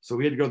 So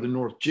we had to go to the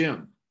North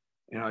Gym,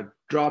 and I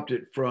dropped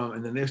it from,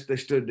 and then they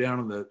stood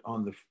down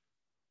on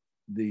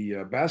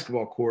the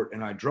basketball court,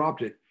 and I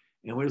dropped it,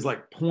 and it was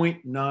like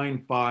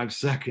 0.95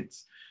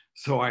 seconds.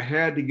 So I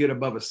had to get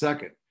above a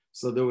second.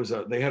 So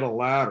they had a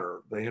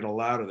ladder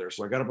there.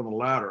 So I got up on the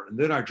ladder, and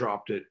then I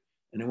dropped it,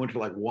 and it went to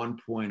like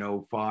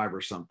 1.05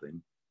 or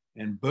something.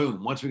 And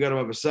boom, once we got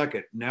above a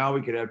second, now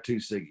we could have 2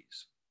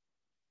 siggies.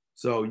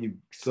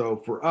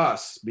 So for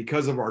us,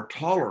 because of our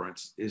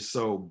tolerance is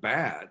so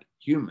bad,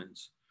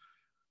 humans.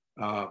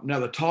 Now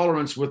the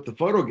tolerance with the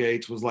photo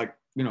gates was like,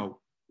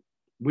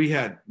 we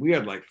had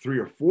like 3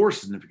 or 4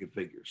 significant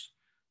figures.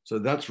 So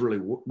that's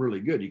really, really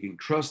good. You can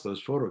trust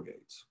those photo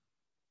gates.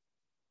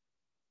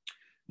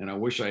 And I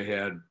wish I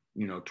had,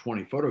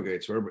 20 photo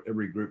gates, so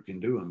every group can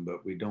do them,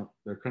 but we don't,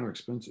 they're kind of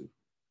expensive.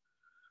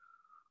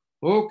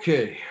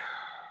 Okay.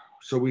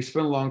 So we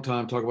spent a long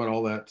time talking about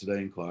all that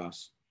today in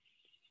class.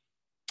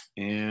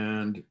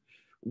 And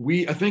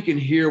I think in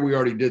here, we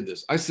already did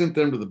this. I sent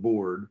them to the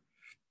board.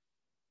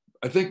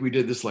 I think we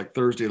did this like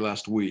Thursday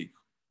last week,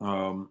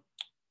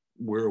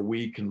 where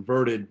we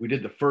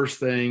did the first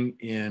thing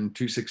in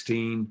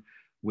 216.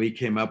 We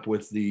came up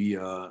with the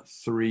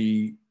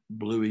 3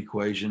 blue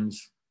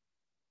equations.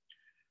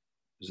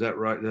 Is that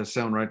right? Does that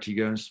sound right to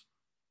you guys?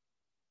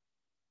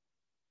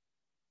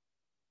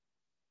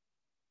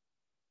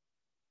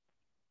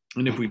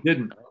 And if we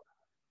didn't,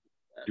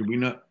 did we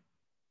not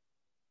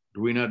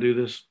do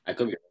this? I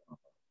don't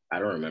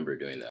remember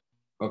doing that.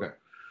 Okay.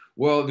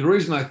 Well, the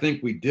reason I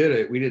think we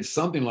did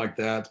something like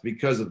that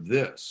because of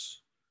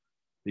this,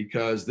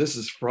 because this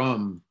is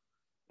from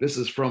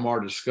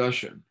our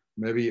discussion.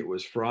 Maybe it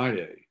was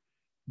Friday,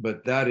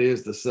 but that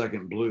is the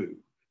second blue.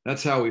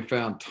 That's how we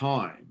found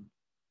time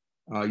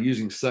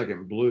using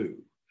second blue.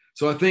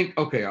 So I think,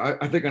 okay,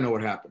 I think I know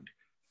what happened.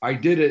 I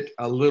did it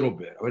a little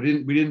bit. We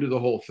didn't do the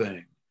whole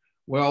thing.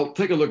 Well,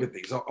 take a look at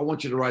these. I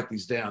want you to write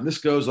these down. This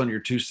goes on your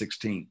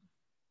 216.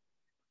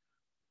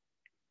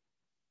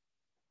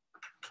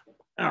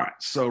 All right,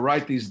 so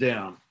write these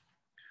down.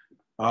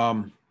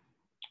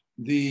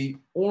 The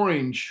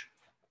orange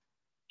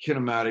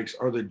kinematics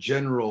are the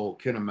general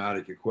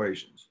kinematic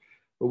equations.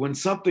 But when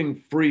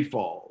something free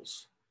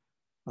falls,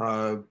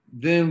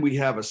 then we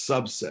have a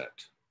subset.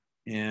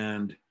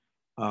 And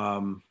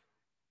the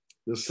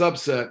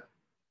subset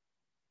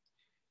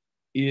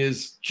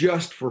is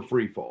just for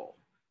free fall,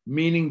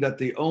 meaning that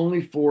the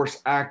only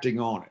force acting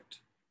on it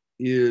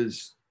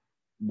is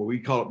what we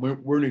call it.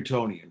 We're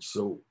Newtonians,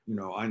 so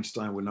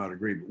Einstein would not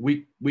agree, but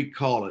we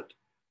call it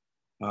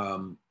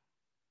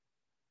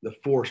the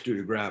force due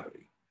to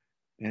gravity.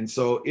 And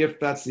so if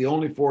that's the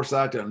only force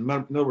acting, in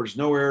other words,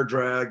 no air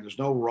drag, there's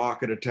no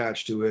rocket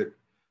attached to it,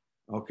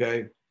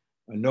 okay,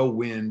 and no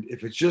wind.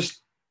 If it's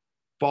just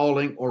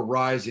falling or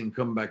rising,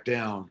 coming back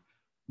down,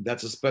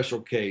 that's a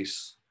special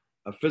case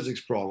of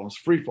physics problems,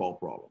 free fall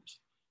problems.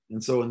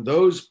 And so in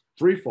those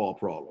free fall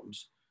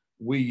problems,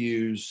 we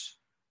use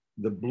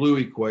the blue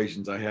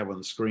equations I have on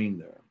the screen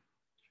there.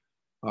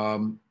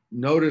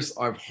 Notice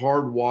I've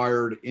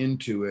hardwired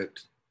into it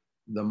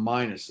the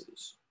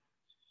minuses.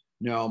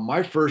 Now,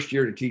 my first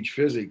year to teach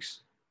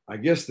physics, I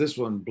guess this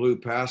one blew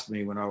past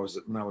me when I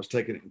was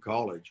taking it in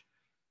college.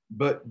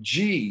 But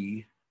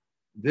G,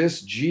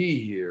 this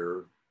G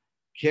here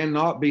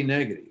cannot be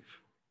negative.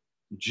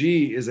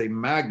 G is a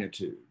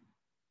magnitude.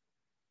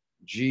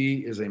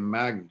 G is a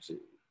magnitude.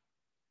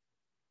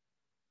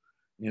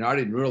 And I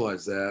didn't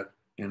realize that.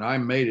 And I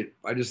made it,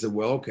 I just said,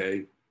 well,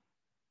 okay,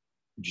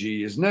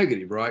 G is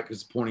negative, right?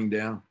 Because it's pointing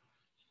down.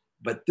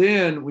 But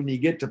then when you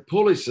get to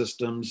pulley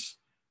systems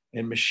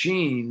and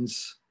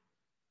machines,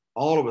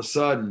 all of a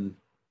sudden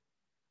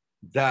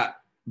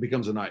that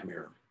becomes a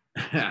nightmare.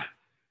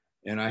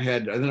 And then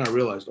I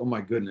realized, oh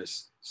my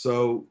goodness.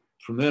 So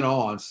from then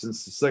on,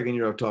 since the second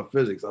year I've taught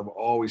physics, I've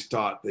always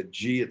taught that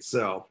G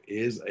itself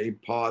is a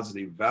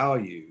positive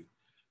value.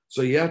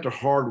 So you have to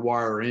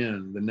hardwire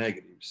in the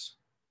negatives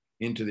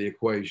into the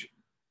equation.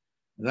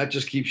 And that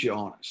just keeps you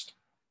honest.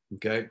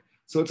 Okay.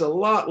 So it's a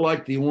lot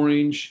like the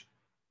orange.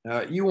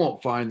 You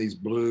won't find these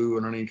blue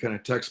in any kind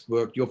of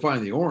textbook. You'll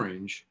find the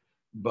orange,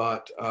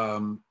 but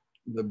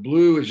the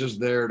blue is just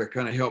there to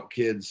kind of help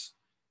kids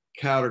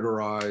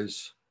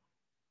categorize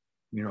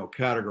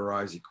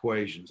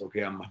equations.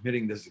 Okay, I'm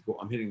hitting this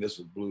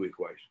with blue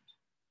equations.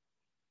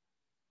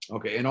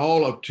 Okay, and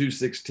all of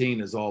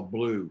 216 is all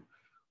blue.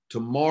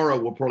 Tomorrow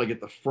we'll probably get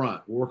the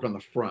front. We'll work on the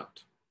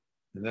front,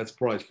 and that's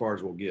probably as far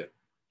as we'll get.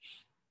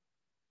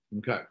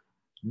 Okay,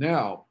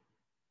 now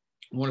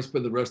I want to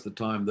spend the rest of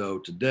the time though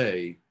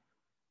today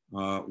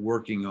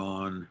working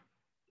on,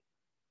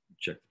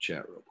 check the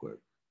chat real quick.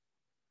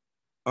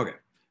 Okay,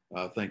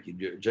 thank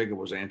you. Jacob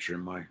was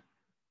answering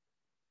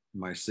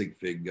my Sig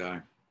Fig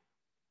guy.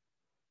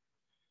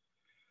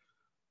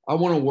 I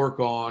want to work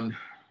on,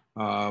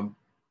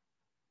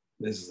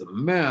 this is a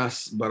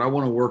mess, but I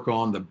want to work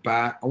on the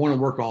back. I want to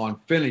work on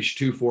finish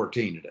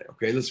 214 today.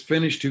 Okay, let's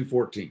finish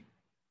 214.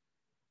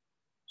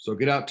 So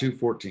get out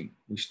 214.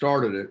 We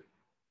started it.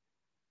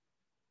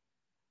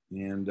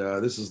 And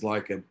this is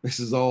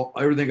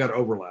everything got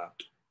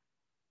overlapped.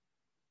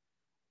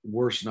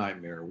 Worst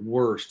nightmare.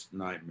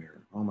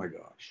 Oh my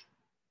gosh.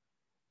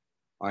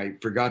 I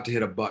forgot to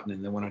hit a button.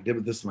 And then when I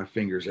did this with my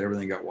fingers,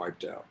 everything got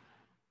wiped out.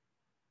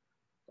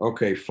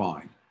 Okay,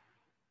 fine.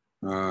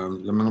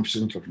 I'm just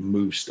going to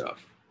move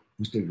stuff.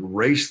 I'm just going to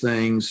erase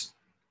things.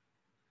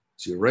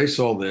 So erase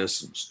all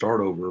this and start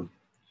over.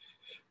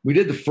 We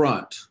did the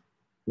front,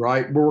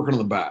 right? We're working on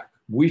the back.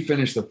 We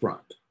finished the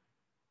front.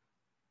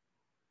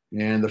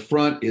 And the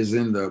front is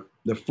the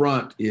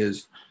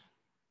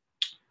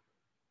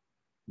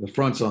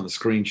front's on the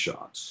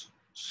screenshots.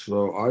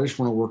 So I just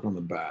want to work on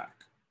the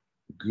back.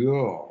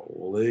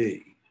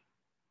 Golly.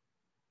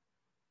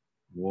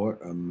 What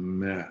a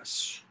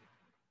mess.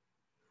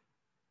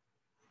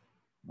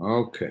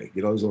 Okay,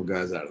 get all those little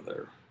guys out of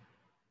there.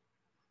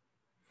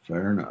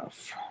 Fair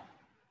enough.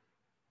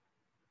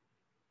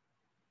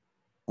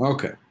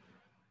 Okay.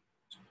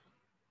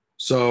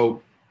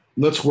 So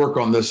let's work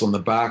on this on the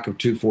back of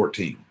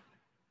 214.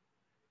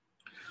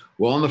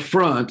 Well, on the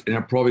front, and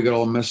I probably got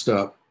all messed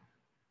up.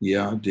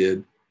 Yeah, I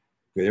did.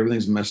 Okay,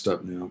 everything's messed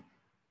up now.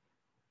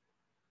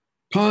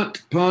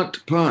 Punt,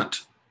 punt,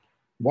 punt.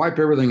 Wipe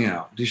everything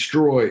out.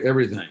 Destroy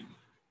everything.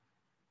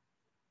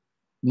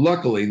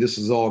 Luckily, this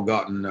is all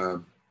gotten,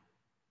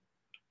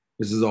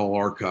 this is all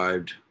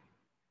archived.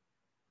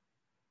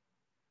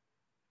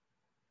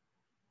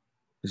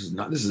 This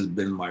has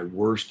been my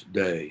worst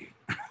day.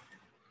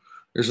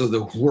 This is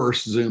the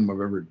worst Zoom I've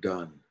ever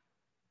done.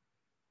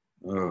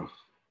 Oh.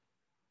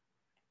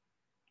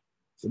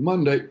 It's a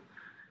Monday.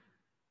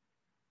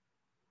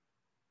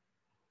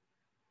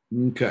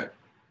 Okay.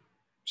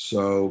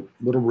 So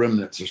little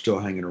remnants are still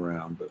hanging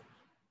around, but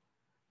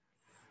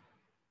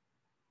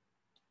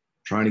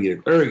trying to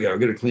get, there we go,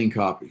 get a clean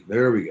copy.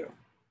 There we go.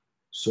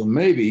 So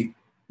maybe,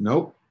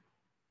 nope.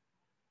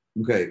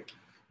 Okay.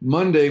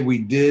 Monday we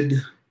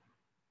did,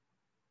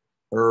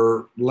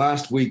 or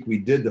last week we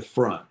did the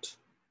front.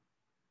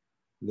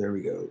 There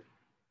we go.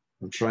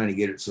 I'm trying to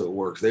get it so it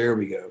works. There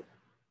we go.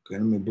 Okay,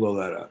 let me blow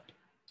that up.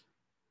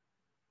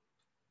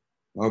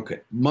 Okay,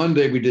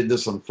 Monday we did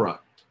this on front.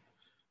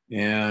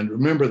 And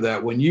remember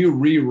that when you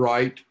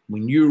rewrite,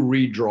 when you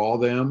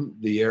redraw them,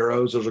 the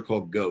arrows, those are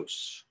called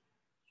ghosts.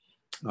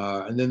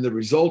 And then the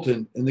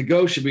resultant, and the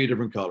ghost should be a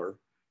different color.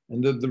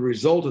 And the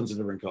resultant's a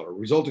different color.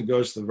 Resultant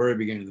goes to the very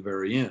beginning, to the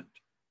very end.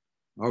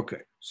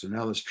 Okay, so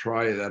now let's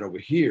try that over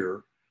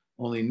here.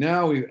 Only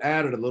now we've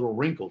added a little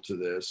wrinkle to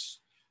this.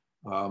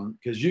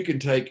 Because you can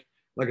take,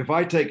 like if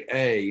I take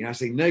A and I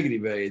say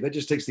negative A, that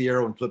just takes the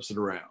arrow and flips it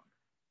around.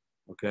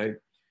 Okay.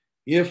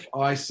 If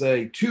I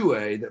say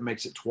 2A, that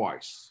makes it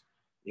twice.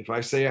 If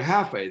I say a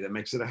half A, that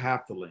makes it a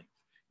half the length.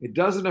 It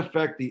doesn't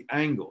affect the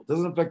angle, it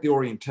doesn't affect the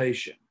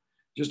orientation,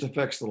 it just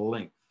affects the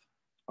length.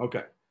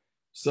 Okay.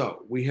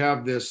 So we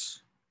have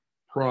this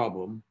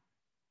problem.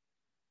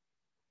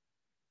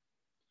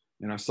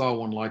 And I saw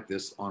one like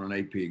this on an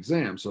AP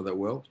exam, so that,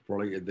 well,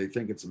 probably they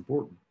think it's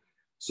important.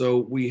 So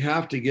we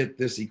have to get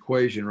this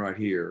equation right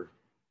here.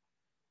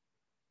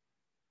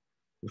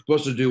 We're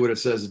supposed to do what it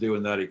says to do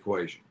in that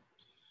equation.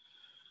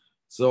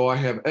 So I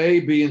have A,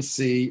 B, and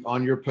C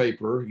on your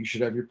paper. You should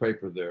have your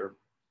paper there.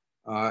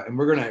 And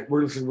we're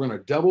gonna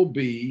double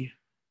B.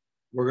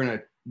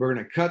 We're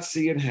gonna cut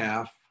C in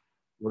half.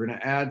 We're gonna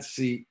add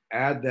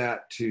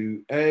that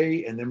to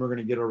A, and then we're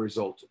gonna get our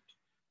resultant.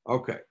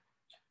 Okay.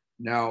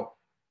 Now,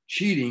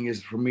 cheating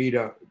is for me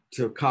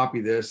to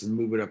copy this and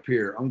move it up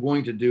here. I'm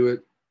going to do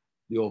it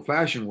the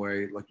old-fashioned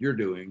way, like you're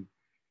doing.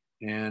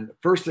 And the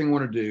first thing I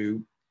want to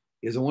do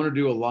is I want to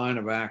do a line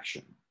of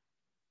action.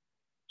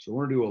 So I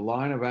want to do a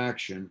line of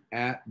action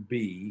at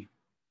B,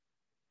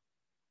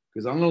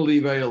 because I'm going to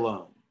leave A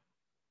alone.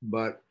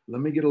 But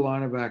let me get a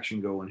line of action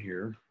going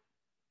here.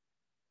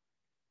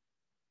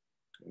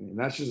 And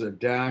that's just a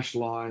dashed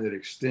line that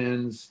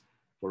extends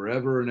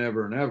forever and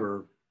ever and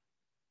ever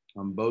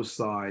on both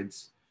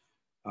sides.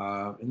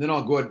 And then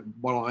I'll go ahead,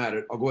 while I'm at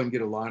it, I'll go ahead and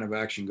get a line of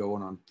action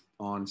going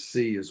on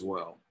C as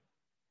well.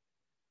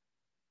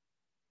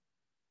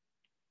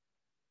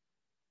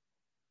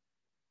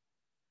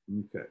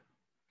 Okay,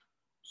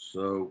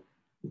 so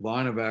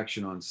line of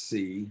action on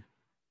C.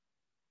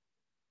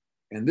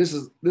 And this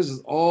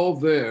is all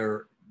there.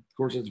 Of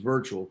course, it's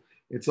virtual.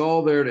 It's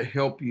all there to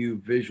help you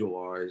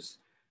visualize.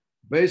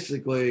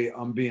 Basically,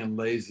 I'm being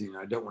lazy and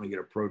I don't want to get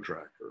a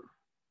protractor.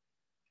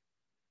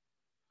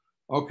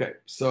 Okay,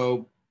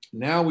 so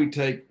now we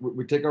take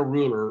our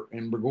ruler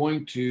and we're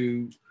going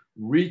to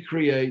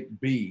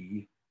recreate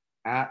B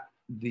at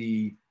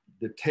the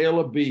tail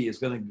of B is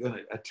going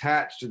to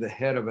attach to the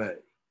head of A.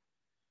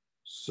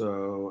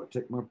 So I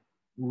take my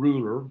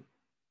ruler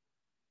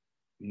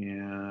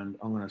and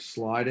I'm going to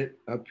slide it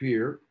up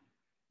here.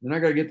 Then I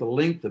got to get the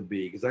length of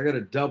B because I got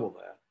to double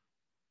that.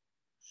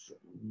 So,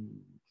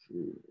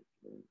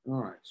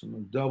 all right, so I'm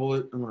going to double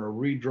it. I'm going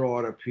to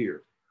redraw it up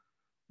here.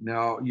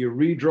 Now you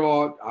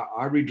redraw it.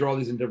 I redraw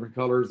these in different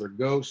colors. They're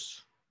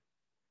ghosts.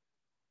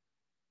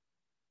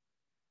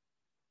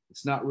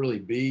 It's not really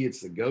B,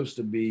 it's the ghost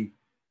of B.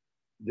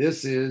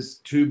 This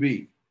is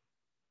 2B.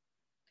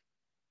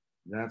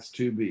 That's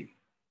 2B.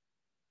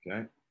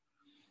 Okay.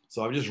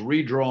 So I've just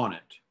redrawn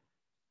it.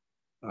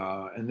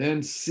 And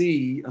then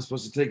C, I'm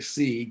supposed to take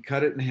C,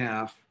 cut it in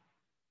half,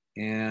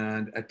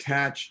 and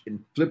attach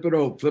and flip it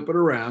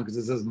around because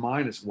it says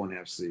minus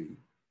 1/2 C.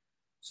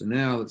 So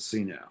now let's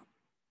see now.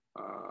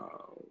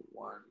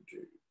 1,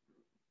 2,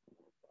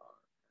 4,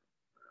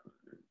 5,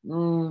 6,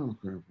 7,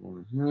 8,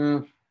 4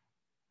 1/2.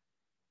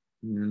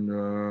 And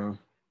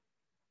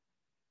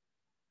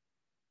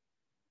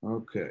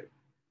okay.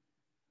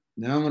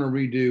 Now I'm going to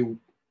redo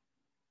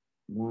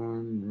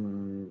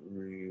 1,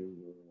 3,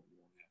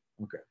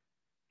 okay.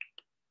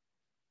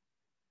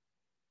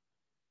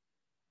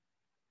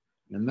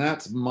 And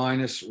that's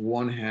minus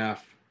 1/2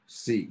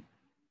 C.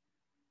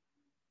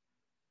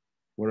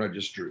 What I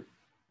just drew.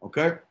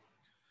 Okay.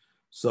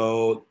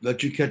 So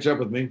let you catch up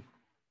with me.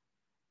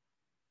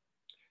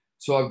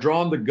 So I've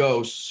drawn the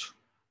ghosts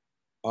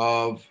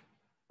of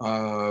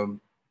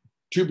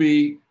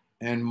 2B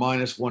and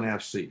minus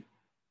 1/2 C.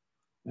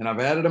 And I've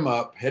added them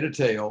up, head to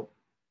tail.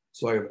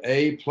 So I have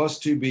A plus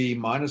 2B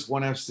minus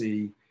 1/2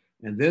 C.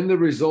 And then the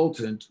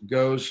resultant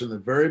goes from the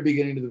very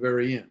beginning to the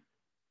very end.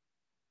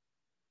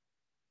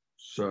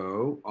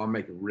 So I'll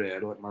make it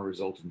red, like my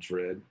resultant's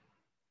red,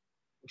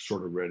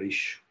 sort of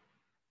reddish.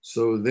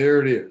 So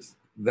there it is.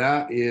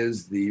 That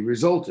is the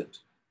resultant.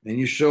 And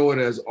you show it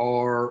as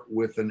R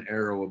with an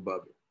arrow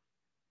above it.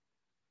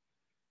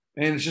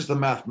 And it's just a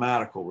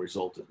mathematical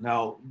resultant.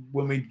 Now,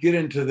 when we get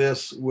into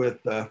this with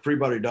free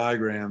body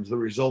diagrams, the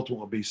resultant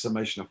will be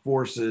summation of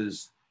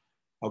forces.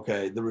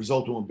 Okay, the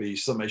resultant will be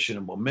summation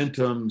of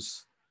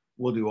momentums.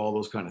 We'll do all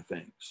those kind of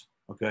things.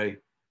 Okay,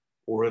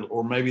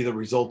 or maybe the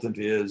resultant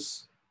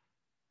is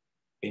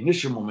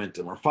initial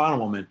momentum or final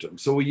momentum.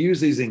 So we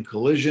use these in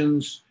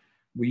collisions.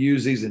 We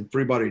use these in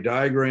free body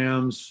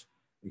diagrams.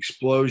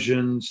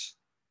 Explosions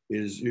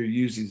is you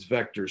use these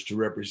vectors to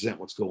represent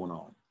what's going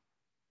on.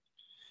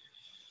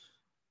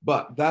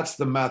 But that's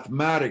the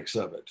mathematics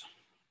of it.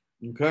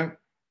 Okay.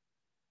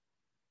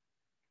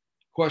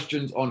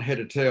 Questions on head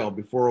to tail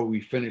before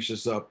we finish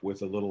this up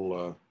with a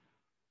little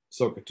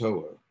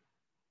Pkt2.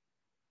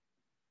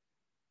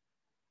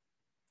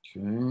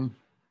 Okay.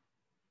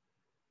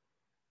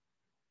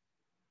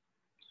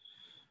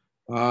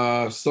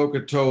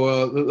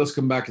 Pkt2, let's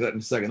come back to that in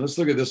a second. Let's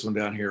look at this one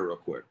down here real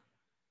quick.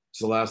 It's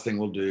the last thing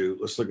we'll do.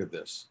 Let's look at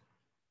this.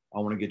 I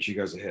want to get you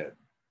guys ahead.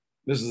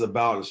 This is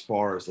about as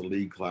far as the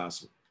lead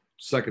class,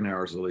 second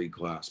hour is the lead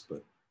class.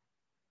 But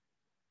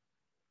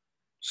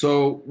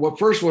so what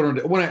first what I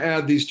want to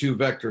add these two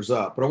vectors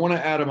up, but I want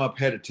to add them up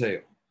head to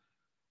tail.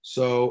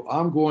 So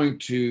I'm going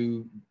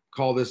to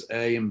call this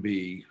A and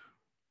B,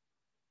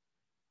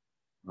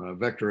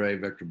 vector A,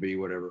 vector B,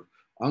 whatever.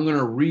 I'm going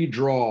to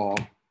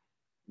redraw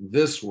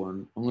this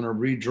one. I'm going to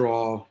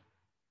redraw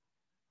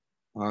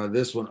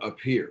this one up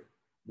here,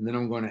 and then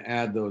I'm going to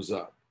add those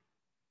up.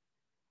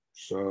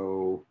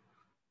 So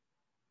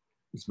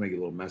let's make it a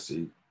little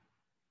messy.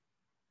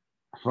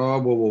 Whoa,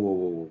 whoa, whoa, whoa,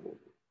 whoa,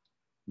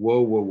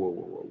 whoa, whoa, whoa, whoa,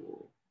 whoa, whoa,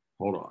 whoa.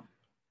 Hold on.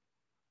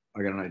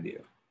 I got an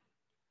idea.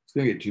 It's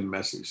gonna get too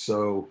messy.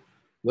 So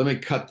let me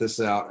cut this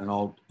out and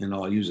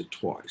I'll use it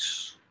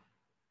twice.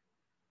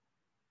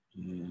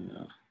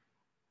 Yeah.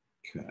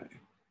 Okay.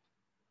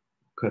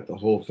 Cut the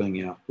whole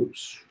thing out.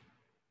 Oops.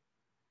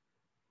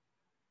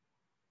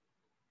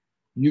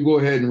 You go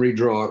ahead and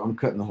redraw it. I'm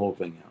cutting the whole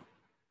thing out.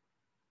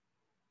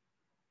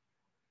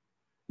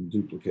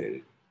 Duplicate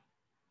it.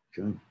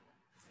 Okay.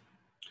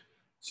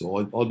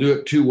 So I'll do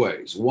it two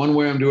ways. One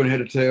way I'm doing head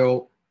to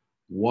tail.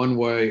 One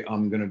way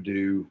I'm going to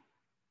do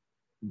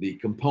the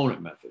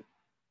component method.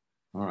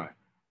 All right.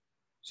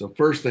 So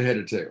first the head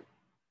to tail.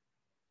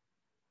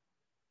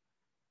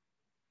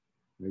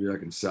 Maybe I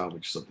can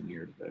salvage something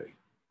here today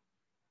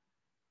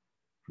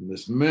from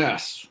this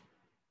mess.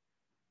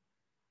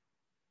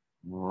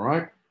 All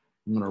right.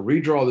 I'm going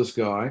to redraw this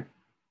guy.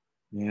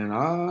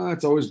 And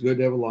it's always good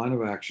to have a line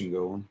of action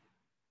going.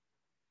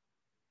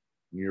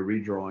 You're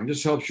redrawing.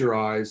 Just helps your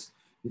eyes.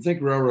 You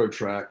think railroad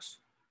tracks.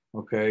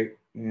 Okay.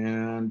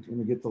 And let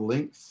me get the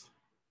length.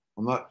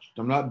 I'm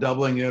not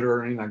doubling it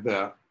or anything like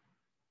that.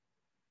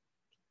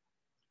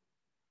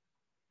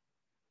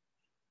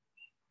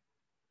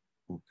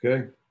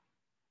 Okay.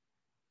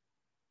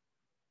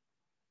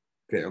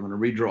 Okay, I'm going to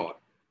redraw it.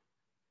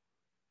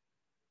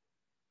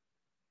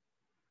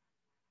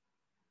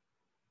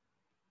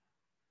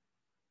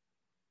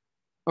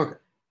 Okay.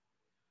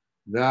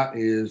 That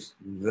is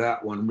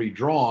that one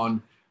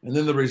redrawn. And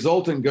then the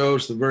resultant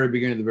goes to the very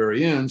beginning to the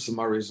very end. So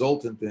my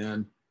resultant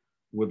then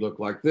would look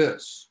like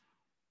this.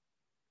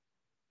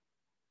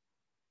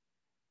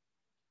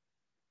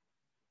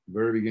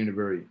 Very beginning to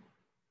very end.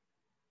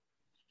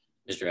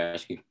 Mr.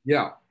 Askew.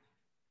 Yeah.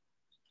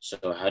 So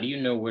how do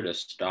you know where to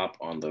stop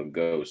on the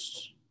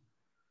ghosts?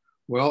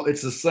 Well,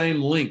 it's the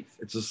same length.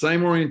 It's the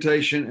same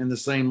orientation and the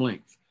same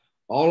length.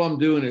 All I'm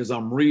doing is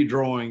I'm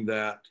redrawing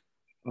that.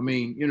 I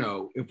mean, you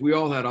know, if we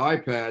all had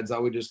iPads, I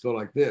would just go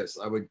like this.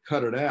 I would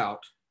cut it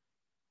out.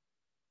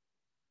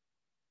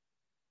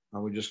 I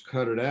would just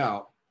cut it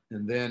out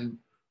and then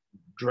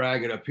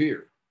drag it up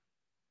here,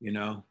 you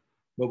know.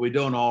 But we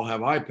don't all have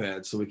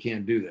iPads, so we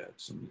can't do that.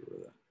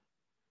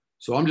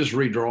 So I'm just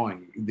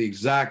redrawing the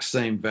exact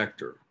same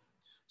vector.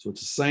 So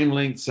it's the same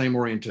length, same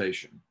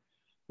orientation.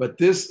 But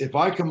this, if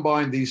I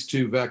combine these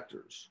two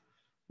vectors,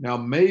 now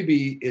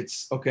maybe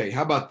it's, okay,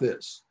 how about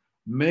this?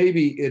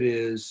 Maybe it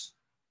is,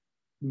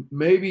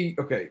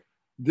 okay,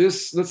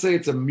 this, let's say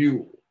it's a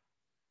mule.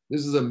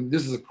 This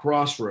is a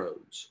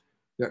crossroads.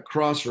 You got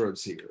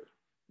crossroads here.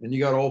 And you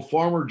got old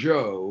Farmer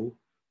Joe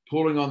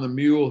pulling on the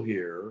mule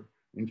here,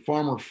 and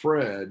Farmer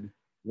Fred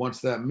wants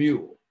that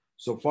mule.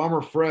 So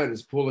Farmer Fred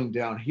is pulling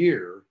down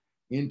here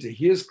into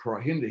his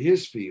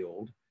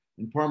field,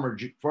 and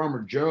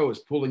Farmer Joe is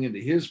pulling into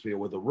his field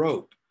with a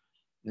rope.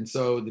 And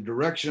so the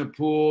direction of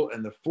pull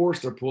and the force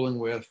they're pulling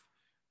with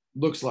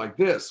looks like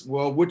this.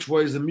 Well, which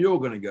way is the mule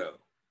going to go?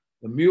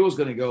 The mule is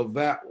going to go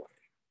that way.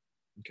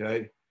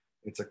 Okay.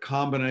 It's a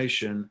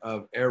combination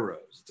of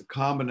arrows. It's a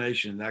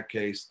combination, in that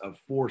case, of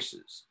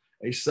forces,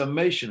 a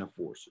summation of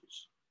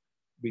forces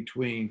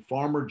between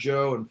Farmer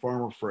Joe and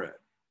Farmer Fred.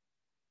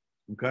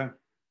 Okay.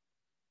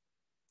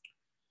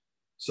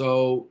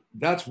 So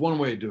that's one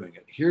way of doing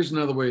it. Here's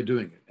another way of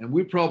doing it. And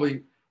we'll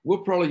probably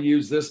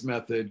use this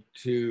method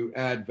to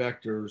add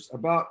vectors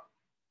about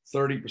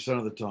 30%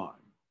 of the time.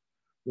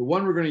 The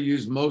one we're going to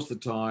use most of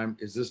the time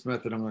is this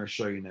method I'm going to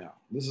show you now.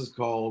 This is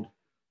called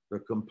the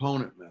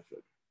component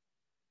method.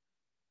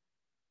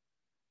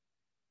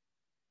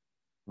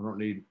 I don't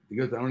need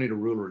a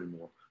ruler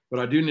anymore, but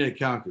I do need a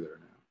calculator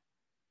now.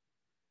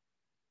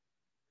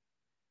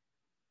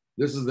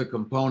 This is the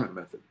component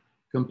method.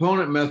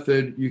 Component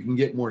method, you can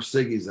get more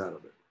siggies out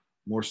of it,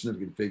 more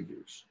significant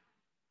figures.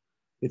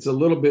 It's a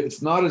little bit,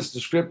 it's not as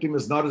descriptive,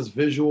 it's not as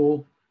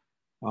visual.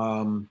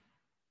 Sometimes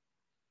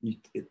you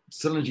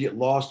get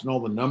lost in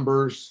all the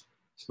numbers,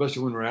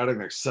 especially when we're adding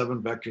like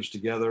 7 vectors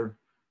together.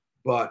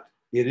 But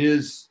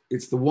it's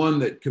the one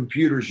that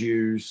computers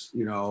use,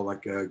 you know,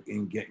 like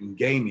in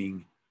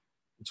gaming,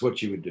 it's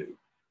what you would do.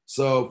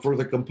 So for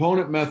the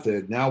component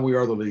method, now we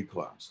are the lead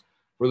class.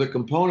 For the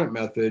component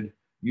method,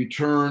 you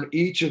turn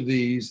each of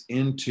these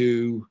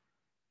into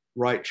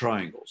right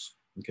triangles,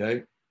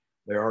 okay?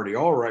 They're already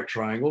all right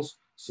triangles.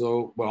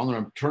 So, well, I'm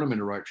going to turn them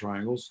into right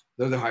triangles.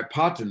 They're the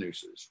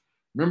hypotenuses.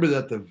 Remember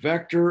that the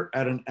vector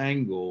at an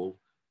angle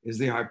is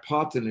the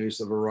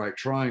hypotenuse of a right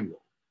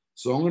triangle.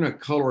 So I'm going to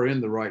color in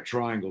the right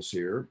triangles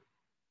here.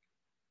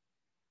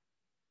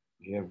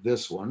 You have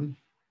this one.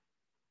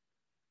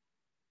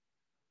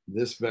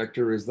 This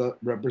vector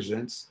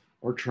represents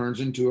or turns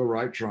into a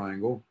right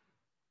triangle.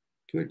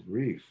 Good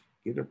grief.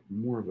 Get up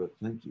more of a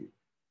thank you.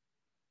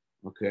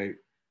 Okay.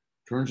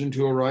 Turns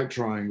into a right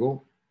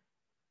triangle.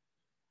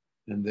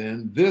 And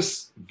then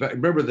this,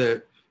 remember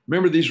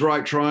these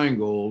right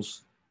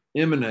triangles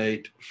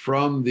emanate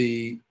from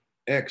the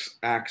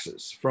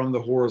x-axis, from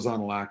the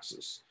horizontal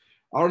axis.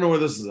 I don't know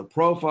whether this is a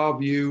profile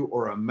view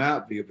or a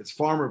map view. If it's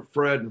Farmer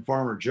Fred and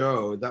Farmer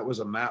Joe, that was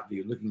a map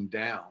view looking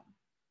down.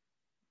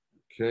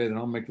 Okay, then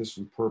I'll make this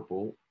one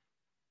purple.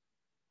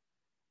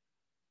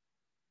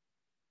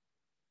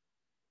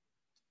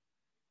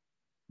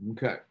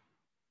 Okay.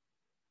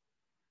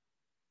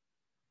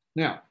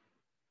 Now,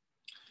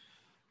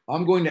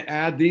 I'm going to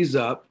add these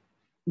up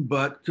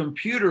but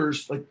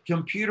computers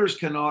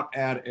cannot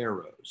add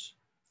arrows.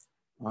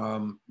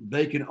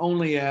 They can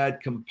only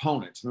add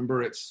components.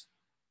 Remember, it's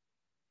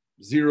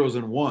zeros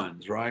and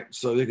ones, right?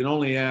 So they can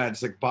only add,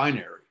 it's like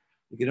binary.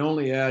 You can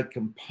only add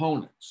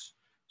components.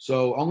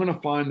 So I'm going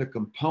to find the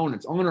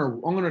components. I'm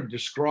going to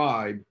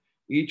describe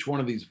each one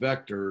of these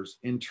vectors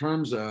in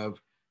terms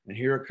of, and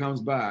here it comes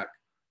back,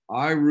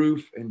 I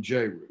roof and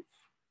J roof.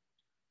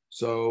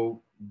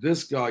 So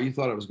this guy, you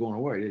thought it was going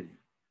away, didn't you?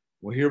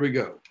 Well, here we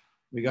go.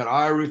 We got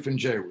I roof and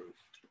J roof.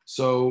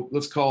 So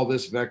let's call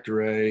this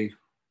vector A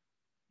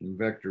and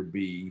vector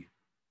B.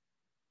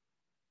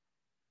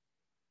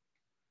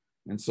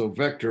 And so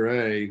vector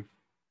A,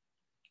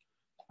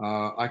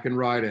 I can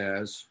write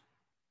as,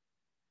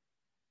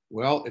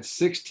 well, it's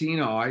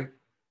 16I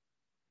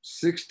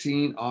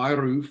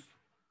roof,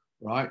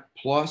 right?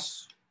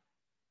 Plus,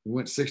 we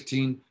went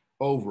 16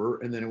 over,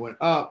 and then it went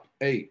up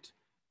 8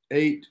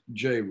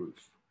 J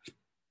roof.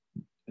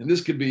 And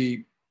this could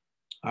be,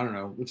 I don't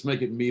know, let's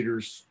make it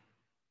meters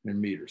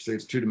and meters. Say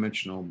it's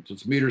two-dimensional, so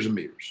it's meters and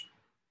meters.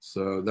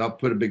 So they'll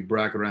put a big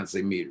bracket around and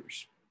say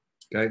meters,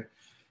 okay?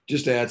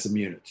 Just to add some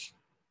units.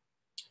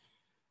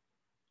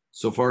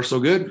 So far, so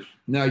good.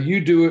 Now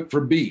you do it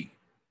for B.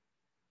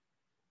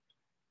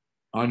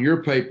 On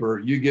your paper,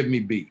 you give me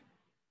B.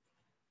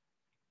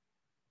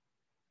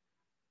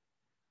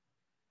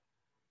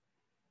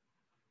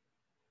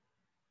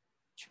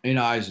 In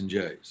I's and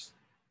J's.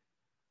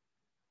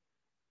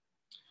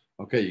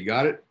 Okay, you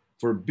got it?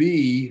 For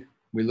B,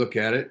 we look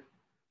at it.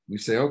 We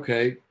say,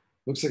 okay,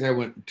 looks like I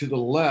went to the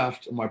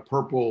left of my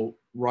purple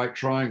right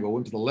triangle,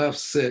 went to the left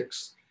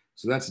 6.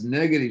 So that's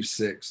negative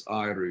 6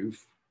 I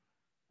roof.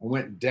 I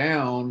went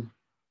down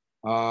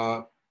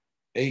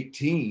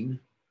 18.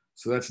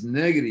 So that's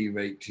negative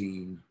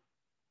 18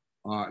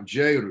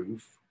 J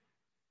roof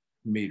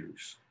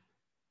meters.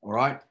 All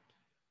right.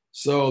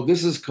 So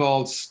this is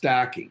called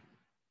stacking.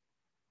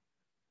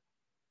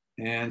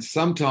 And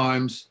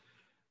sometimes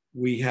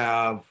we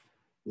have,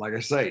 like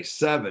I say,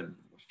 7,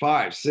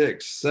 5,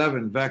 6,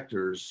 7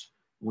 vectors.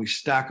 We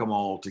stack them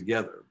all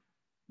together.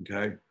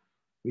 Okay.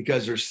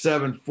 Because there's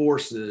 7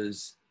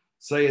 forces.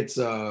 Say it's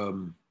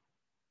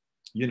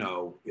you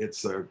know,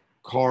 it's a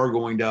car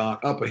going down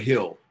up a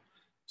hill.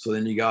 So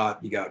then you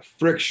got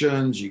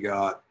frictions, you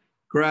got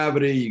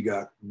gravity, you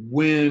got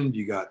wind,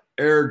 you got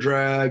air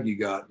drag, you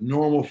got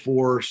normal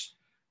force.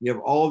 You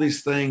have all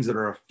these things that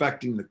are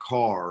affecting the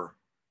car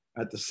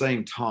at the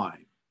same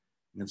time.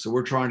 And so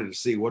we're trying to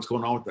see what's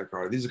going on with that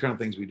car. These are the kind of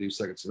things we do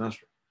second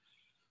semester.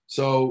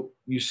 So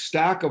you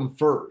stack them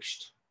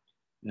first,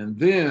 and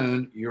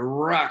then you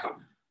rack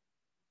them.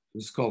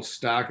 This is called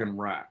stack and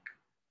rack.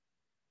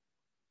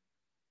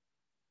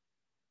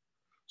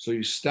 So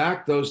you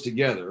stack those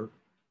together,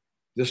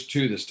 this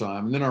 2 this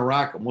time, and then I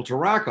rack them. Well, to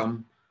rack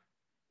them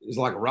is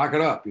like rack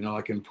it up, you know,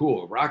 like in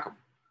pool, rack them.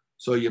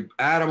 So you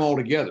add them all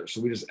together. So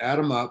we just add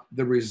them up.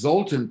 The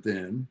resultant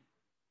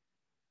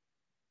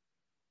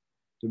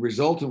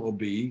will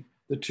be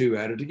the 2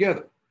 added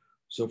together.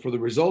 So for the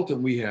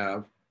resultant, we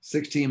have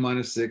 16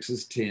 minus 6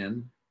 is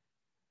 10.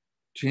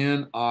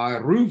 10 I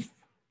roof.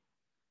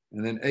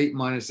 And then 8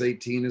 minus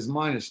 18 is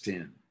minus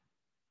 10.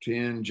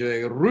 10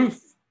 J roof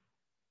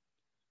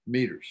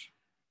meters.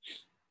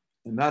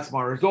 And that's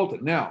my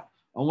resultant. Now,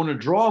 I want to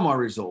draw my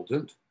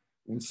resultant.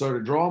 And so to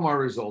draw my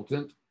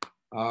resultant,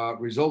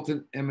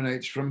 resultant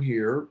emanates from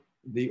here,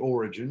 the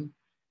origin,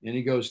 and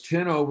he goes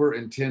 10 over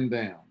and 10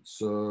 down.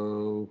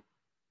 So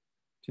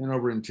 10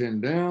 over and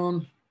 10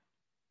 down.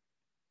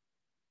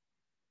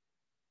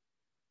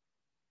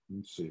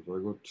 Let's see, if I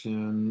go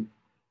 10,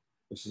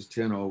 this is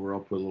 10 over,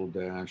 I'll put a little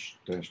dash,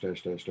 dash,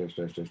 dash, dash, dash,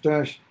 dash, dash,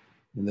 dash.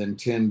 And then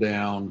 10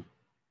 down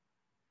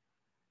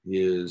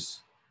is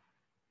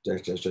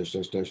dash, dash, dash,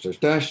 dash, dash, dash,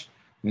 dash.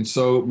 And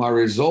so my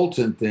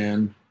resultant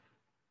then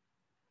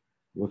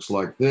looks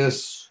like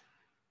this.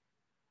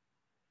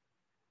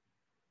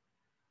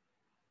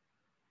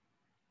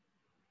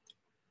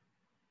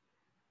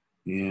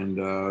 And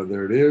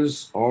there it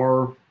is,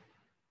 R.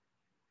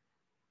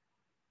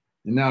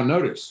 And now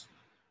notice,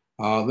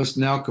 let's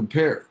now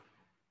compare.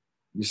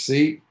 You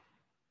see,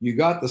 you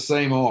got the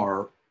same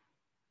R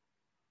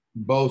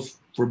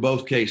for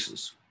both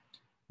cases.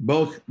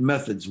 Both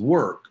methods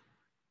work.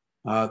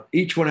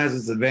 Each one has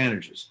its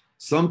advantages.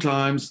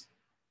 Sometimes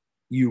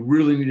you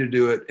really need to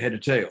do it head to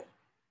tail.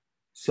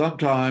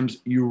 Sometimes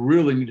you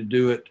really need to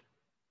do it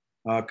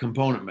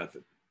component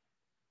method.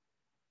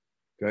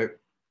 Okay.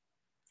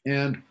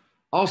 And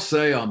I'll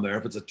say on there,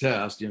 if it's a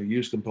test, you know,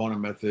 use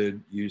component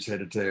method, use head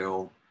to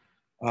tail.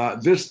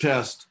 This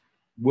test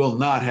will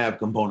not have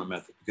component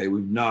method. Okay.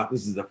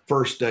 This is the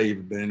first day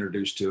you've been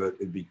introduced to it.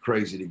 It'd be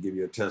crazy to give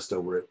you a test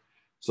over it.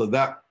 So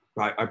that,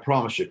 I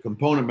promise you,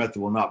 component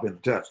method will not be in the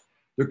test.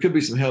 There could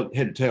be some head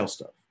to tail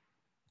stuff.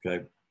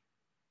 Okay. A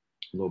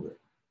little bit.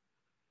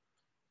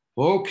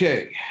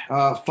 Okay.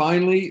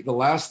 Finally, the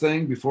last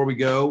thing before we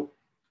go,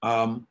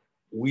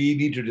 we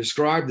need to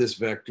describe this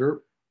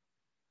vector,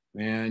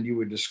 and you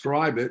would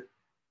describe it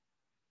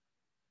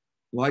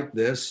like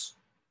this.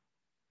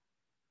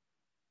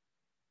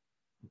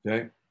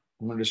 Okay.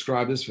 I'm going to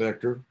describe this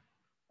vector.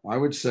 I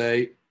would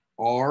say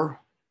R,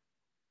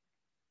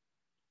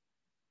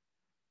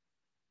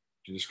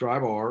 to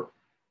describe R,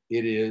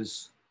 it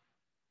is,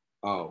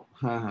 oh,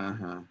 I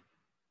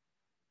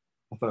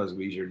thought it was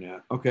easier than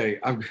that. Okay,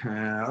 I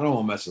don't want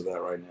to mess with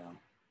that right now.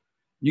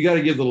 You got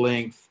to give the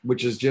length,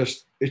 which is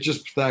it's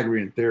just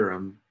Pythagorean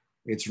theorem.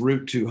 It's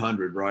root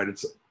 200, right?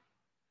 It's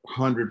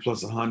 100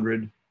 plus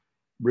 100,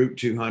 root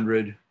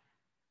 200.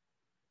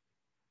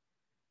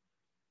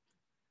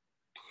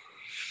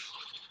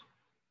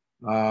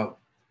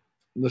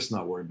 Let's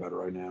not worry about it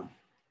right now.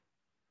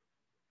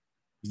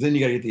 Then you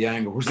got to get the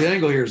angle. Of course, the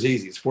angle here is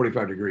easy. It's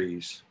 45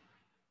 degrees.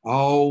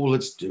 Oh,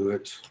 let's do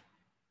it.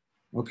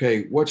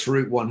 Okay, what's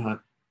root 100?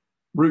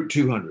 Root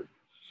 200.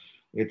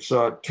 It's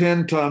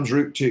 10 times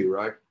root 2,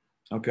 right?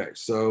 Okay,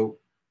 so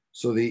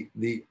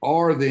the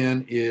R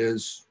then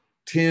is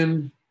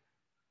 10,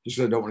 just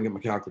so I don't want to get my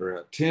calculator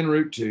out, 10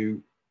 root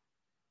 2,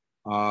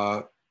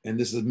 and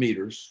this is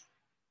meters,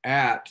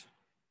 at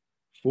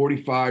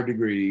 45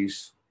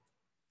 degrees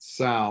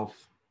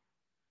south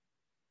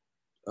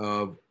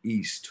of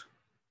east.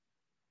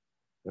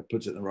 That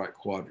puts it in the right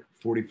quadrant,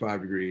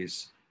 45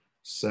 degrees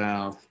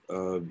south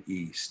of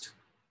east.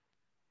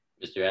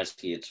 Mr.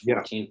 Askey, it's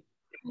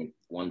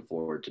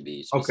 14.14 to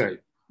be specific. Okay,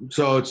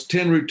 so it's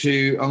 10 root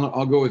 2.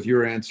 I'll go with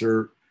your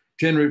answer.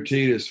 10 root 2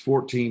 is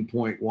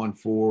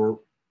 14.14.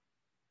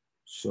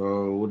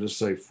 So we'll just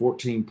say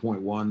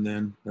 14.1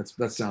 then.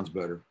 That sounds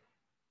better.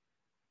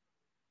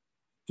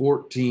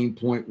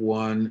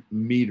 14.1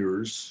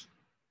 meters.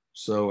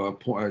 So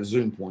a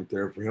zoom point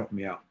there for helping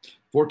me out.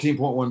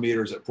 14.1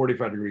 meters at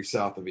 45 degrees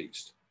south of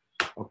east.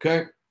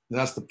 Okay,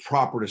 that's the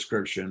proper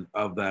description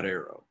of that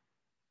arrow.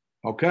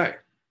 Okay.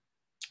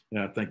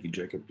 Yeah, thank you,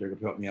 Jacob.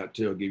 Jacob helped me out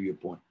too. I'll give you a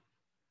point.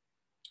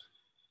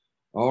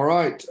 All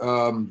right,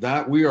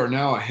 that we are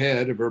now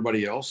ahead of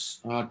everybody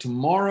else.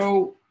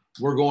 Tomorrow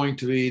we're going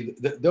to be,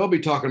 they'll be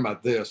talking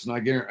about this, and I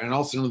guarantee, and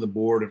I'll send them to the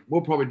board, and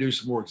we'll probably do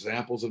some more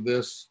examples of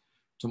this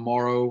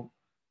tomorrow,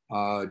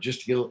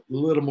 just to get a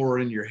little more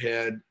in your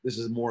head. This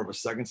is more of a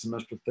second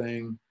semester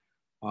thing,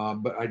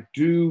 but I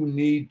do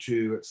need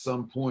to at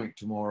some point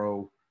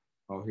tomorrow.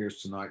 Oh,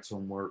 here's tonight's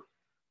homework.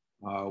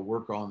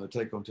 Work on the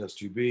take-home test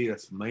 2B.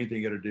 That's the main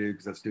thing you got to do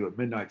because that's due at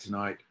midnight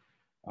tonight.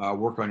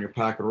 Work on your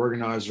packet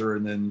organizer,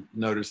 and then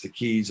notice the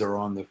keys are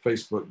on the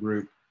Facebook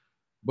group.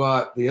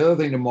 But the other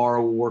thing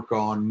tomorrow we'll work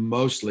on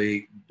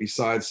mostly,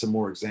 besides some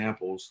more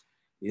examples,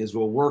 is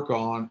we'll work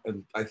on,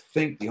 I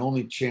think the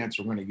only chance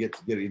we're going to get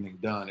anything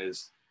done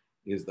is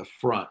the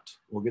front.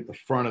 We'll get the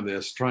front of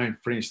this, try and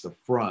finish the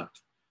front.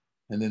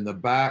 And then the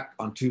back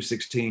on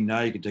 216,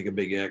 now you can take a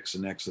big X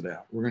and X it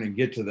out. We're going to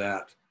get to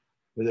that,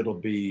 but it'll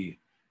be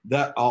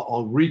that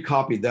I'll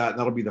recopy that, and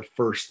that'll be the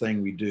first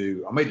thing we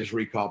do. I may just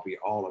recopy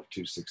all of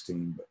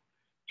 216, but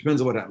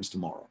depends on what happens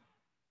tomorrow.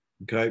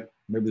 Okay,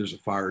 maybe there's a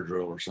fire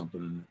drill or something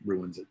and it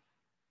ruins it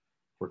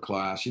for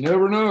class. You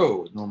never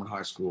know at Norman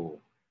High School.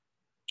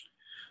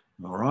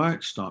 All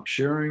right, stop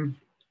sharing.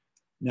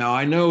 Now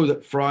I know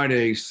that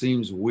Friday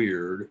seems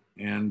weird,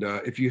 and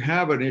if you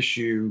have an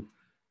issue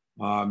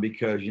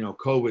because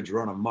COVID's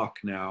run amok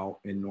now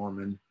in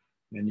Norman,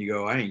 and you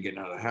go, I ain't getting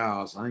out of the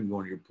house, I ain't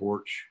going to your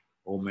porch,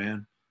 old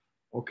man.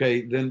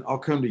 Okay, then I'll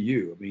come to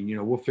you. I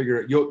mean, we'll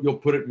figure it. You'll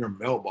put it in your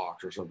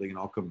mailbox or something, and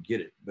I'll come get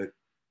it. But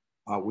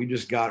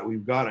we've got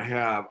to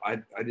have.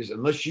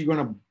 Unless you're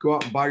going to go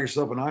out and buy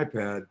yourself an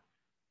iPad,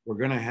 we're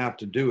going to have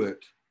to do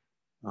it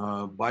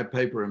by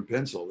paper and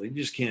pencil. You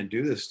just can't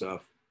do this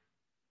stuff.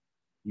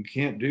 You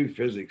can't do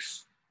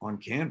physics on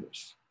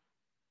Canvas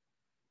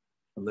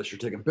unless you're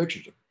taking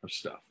pictures of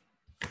stuff.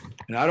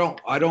 And I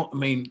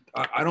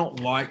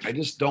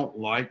just don't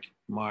like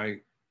my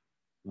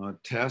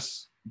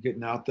tests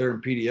getting out there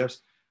in PDFs.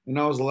 And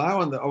I was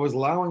allowing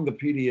the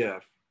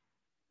PDF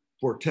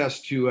for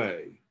test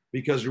 2A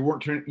because you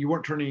weren't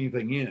turning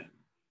anything in.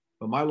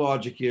 But my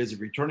logic is if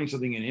you're turning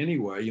something in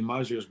anyway, you might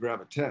as well just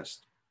grab a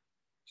test.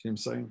 See what I'm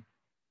saying?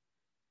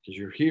 Because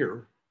you're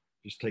here,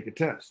 just take a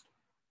test.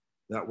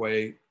 That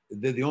way,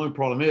 the only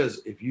problem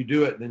is if you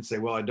do it and then say,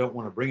 well, I don't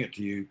want to bring it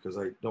to you because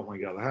I don't want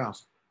to get out of the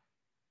house.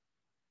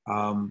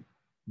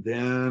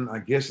 Then I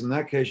guess in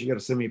that case, you got to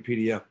send me a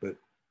PDF, but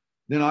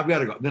then I've got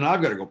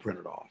to go print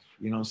it off.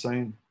 You know what I'm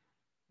saying?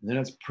 And then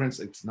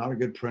it's not a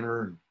good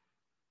printer and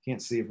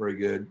can't see it very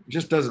good. It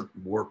just doesn't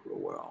work real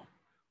well.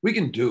 We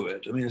can do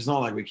it. I mean, it's not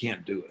like we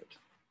can't do it.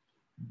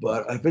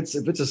 But if it's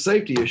a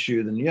safety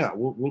issue, then yeah,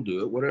 we'll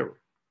do it, whatever.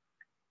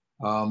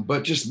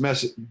 But just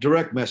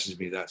direct message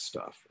me that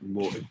stuff.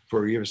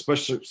 For you have a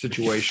special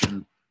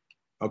situation.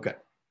 Okay.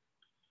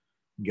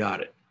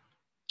 Got it.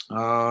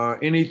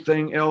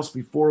 Anything else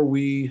before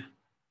we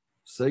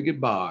say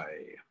goodbye?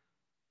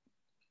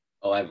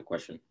 Oh, I have a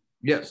question.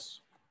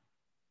 Yes.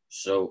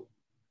 So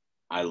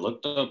I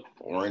looked up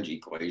orange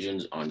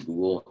equations on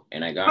Google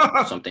and I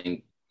got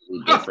something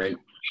different.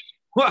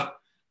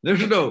 What?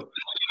 There's no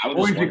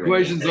orange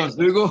equations on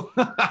Google.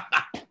 I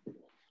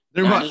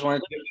just wanted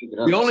to pick it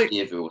up to see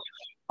if it was.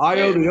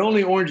 The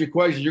only orange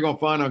equations you're going to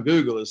find on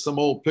Google is some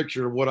old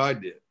picture of what I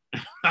did.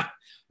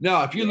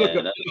 Now, if you look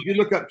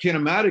up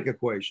kinematic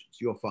equations,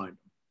 you'll find them.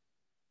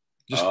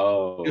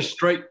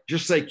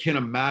 Just say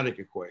kinematic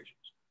equations.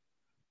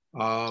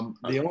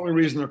 The only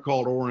reason they're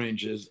called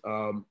orange is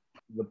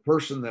the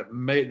person that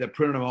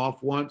printed them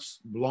off once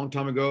a long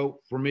time ago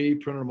for me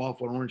printed them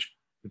off on orange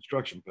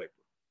construction paper,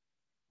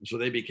 and so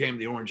they became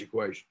the orange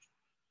equations.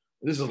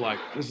 This is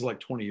like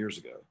 20 years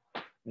ago,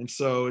 and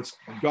so it's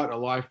got a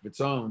life of its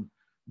own.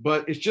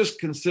 But it's just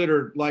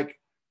considered like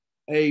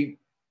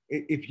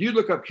if you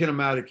look up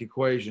kinematic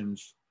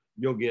equations,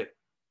 you'll get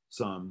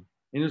some,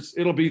 and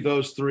it'll be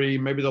those three.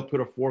 Maybe they'll put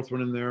a fourth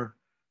one in there.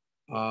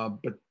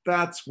 But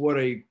that's what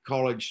a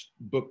college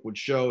book would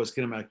show as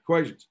kinematic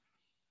equations.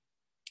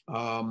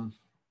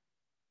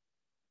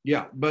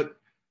 Yeah, but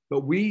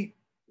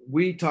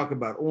we talk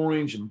about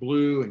orange and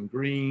blue and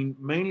green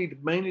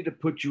mainly to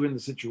put you in the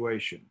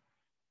situation.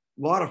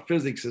 A lot of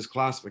physics is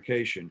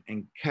classification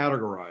and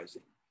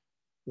categorizing.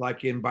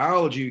 Like in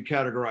biology, you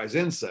categorize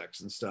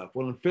insects and stuff.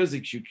 Well, in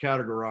physics, you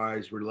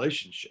categorize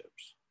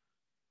relationships.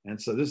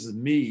 And so this is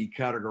me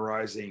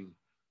categorizing,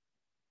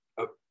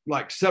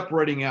 like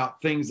separating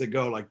out things that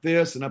go like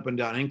this and up and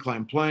down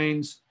inclined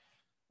planes.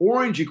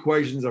 Orange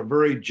equations are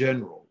very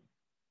general.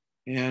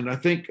 And I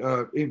think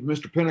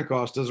Mr.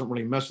 Pentecost doesn't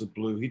really mess with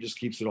blue. He just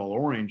keeps it all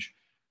orange.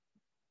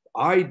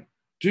 I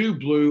do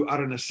blue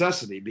out of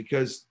necessity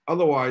because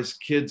otherwise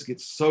kids get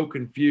so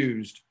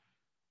confused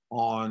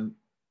on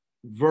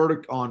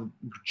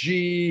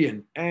G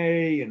and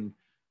A and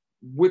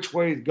which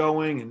way it's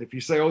going. And if you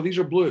say, oh, these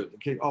are blue, the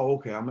kid, oh,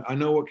 okay, I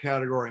know what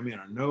category I'm in.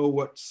 I know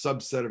what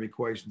subset of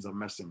equations I'm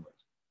messing with.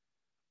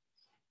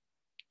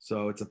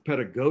 So it's a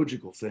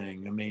pedagogical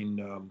thing. I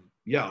mean,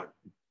 yeah,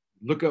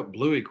 look up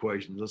blue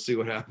equations. Let's see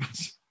what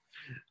happens.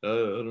 I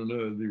don't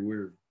know, it'd be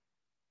weird.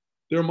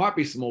 There might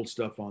be some old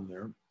stuff on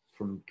there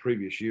from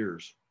previous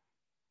years.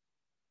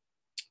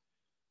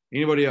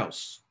 Anybody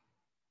else?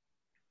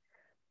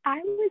 I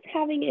was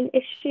having an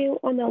issue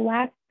on the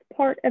last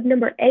part of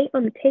number 8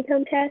 on the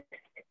take-home test.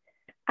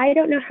 I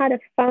don't know how to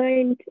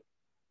find,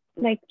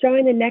 like,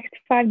 drawing the next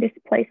 5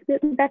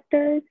 displacement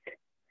vectors.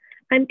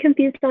 I'm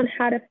confused on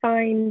how to fill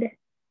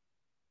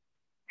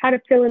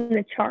in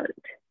the chart.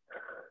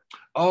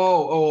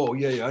 Oh,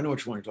 yeah, I know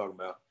which one you're talking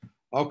about.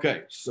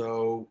 Okay,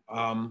 so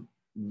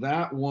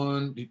that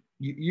one,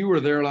 you were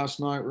there last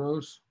night,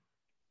 Rose?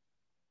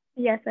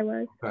 Yes, I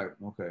was.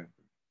 Okay.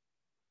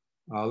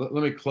 Let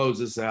me close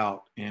this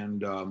out,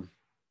 and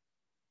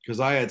because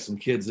I had some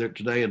kids there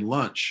today at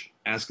lunch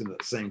asking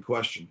that same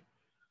question.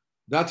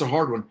 That's a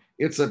hard one.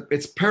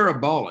 It's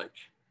parabolic.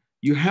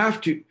 You have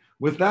to,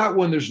 with that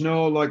one, there's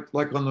no, like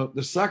on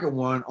the second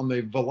one, on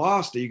the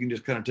velocity, you can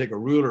just kind of take a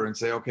ruler and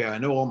say, okay, I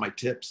know all my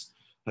tips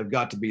have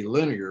got to be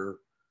linear.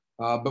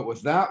 But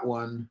with that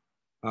one,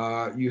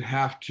 you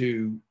have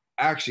to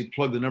actually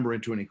plug the number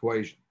into an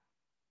equation.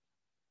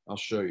 I'll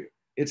show you.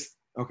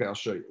 I'll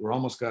show you. We're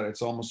almost got it.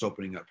 It's almost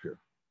opening up here.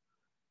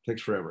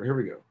 Takes forever. Here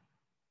we go.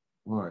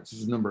 All right, this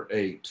is number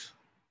 8.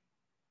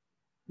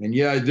 And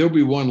yeah, there'll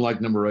be one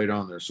like number 8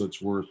 on there, so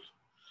it's worth.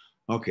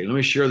 Okay, let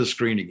me share the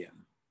screen again.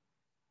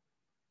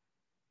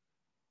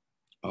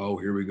 Oh,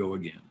 here we go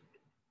again.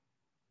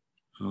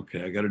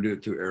 Okay, I got to do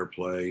it through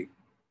AirPlay.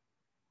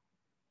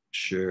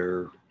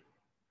 Share.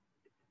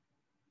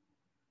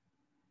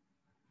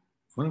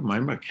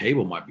 My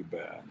cable might be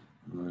bad.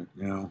 All right,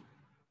 now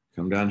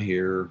come down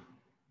here.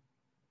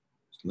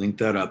 Link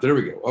that up. There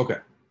we go. Okay.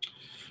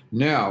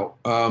 Now,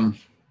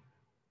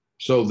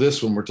 so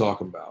this one we're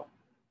talking about.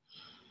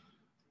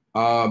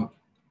 Let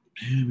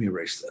me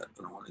erase that.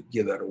 I don't want to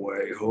give that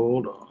away.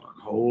 Hold on.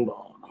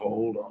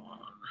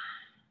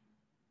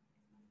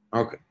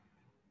 Okay.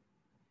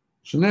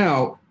 So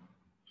now,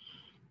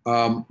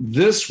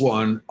 this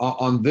one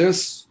on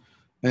this,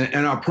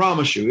 and I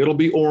promise you, it'll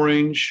be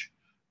orange.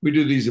 We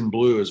do these in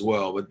blue as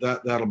well, but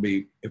that'll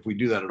be, if we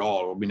do that at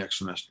all, it'll be next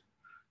semester.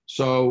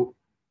 So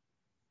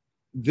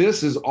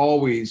this is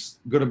always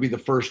going to be the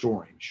first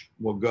orange.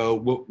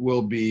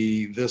 Will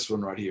be this one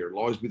right here. It'll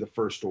always be the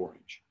first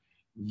orange.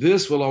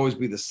 This will always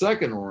be the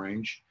second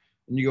orange.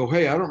 And you go,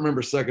 hey, I don't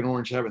remember second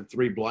orange having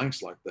 3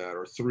 blanks like that,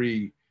 or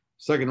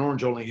second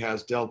orange only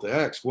has delta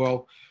X.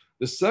 Well,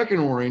 the second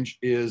orange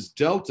is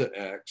delta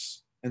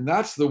X, and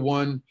that's the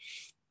one,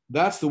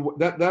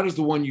 that is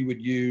the one you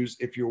would use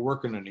if you're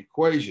working an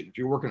equation, if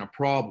you're working a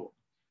problem.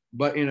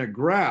 But in a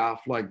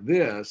graph like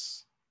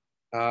this,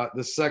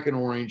 the second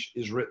orange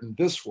is written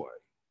this way.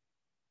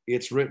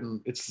 These are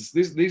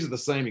the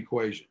same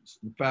equations.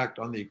 In fact,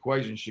 on the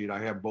equation sheet, I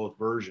have both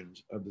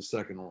versions of the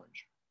second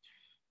orange.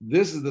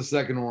 This is the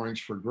second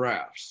orange for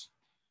graphs.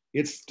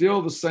 It's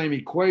still the same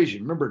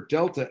equation. Remember,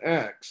 delta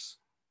X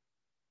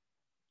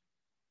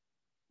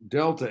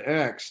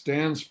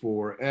stands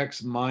for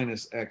X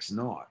minus X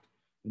naught.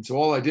 And so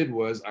all I did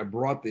was I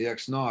brought the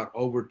X naught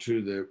over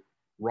to the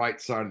right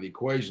side of the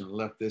equation and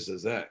left this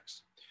as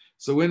X.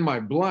 So in my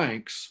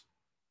blanks,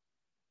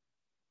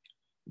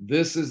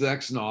 this is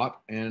X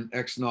naught, and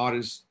X naught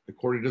is,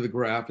 according to the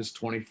graph, is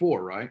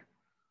 24, right?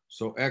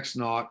 So X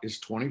naught is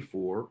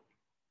 24.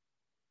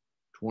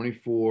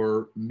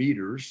 24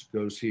 meters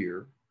goes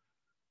here.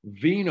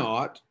 V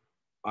naught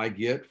I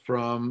get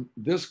from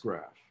this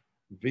graph.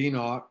 V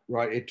naught,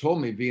 right? It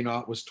told me V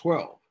naught was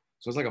 12.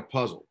 So it's like a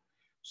puzzle.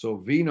 So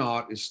V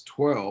naught is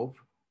 12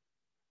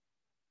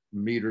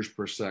 meters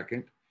per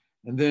second.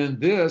 And then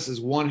this is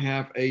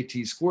 1/2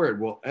 AT squared.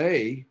 Well,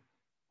 A,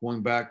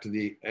 going back to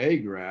the A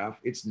graph,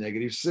 it's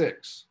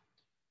 -6.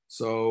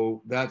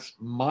 So that's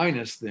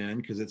minus then,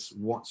 because it's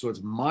one, so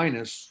it's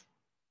minus,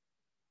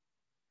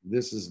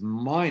 this is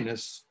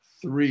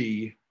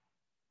 -3,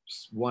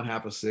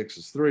 1/2 of 6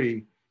 is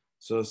 3.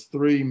 So it's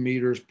 3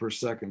 meters per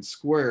second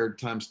squared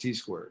times t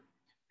squared.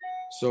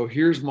 So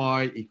here's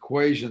my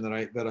equation that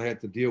I had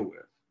to deal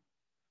with.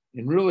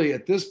 And really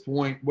at this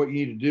point, what you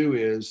need to do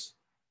is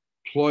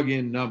plug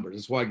in numbers.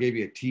 That's why I gave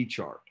you a t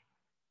chart.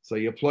 So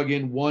you plug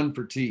in 1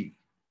 for t,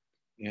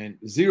 and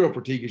 0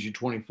 for t gives you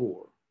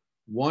 24.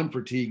 1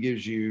 for t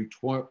gives you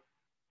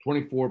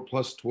 24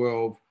 plus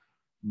 12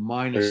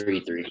 minus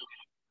 33.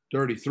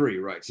 33,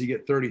 right? So you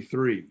get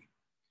 33.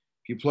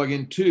 If you plug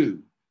in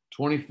 2,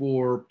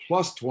 24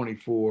 plus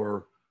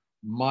 24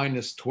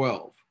 minus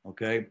 12,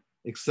 okay,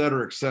 et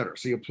cetera, et cetera.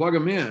 So you plug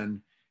them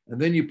in, and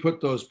then you put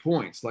those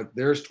points. Like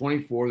there's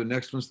 24, the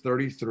next one's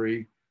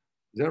 33.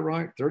 Is that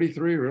right?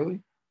 33,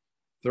 really?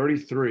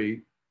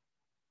 33.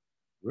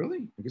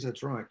 Really? I guess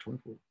that's right.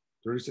 24,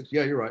 36.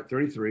 Yeah, you're right.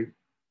 33.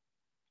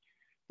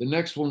 The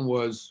next one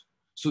was,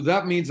 so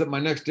that means that my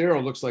next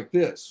arrow looks like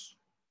this.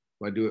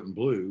 If I do it in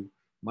blue,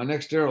 my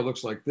next arrow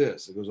looks like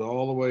this. It goes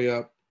all the way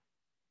up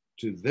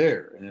to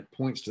there, and it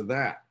points to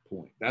that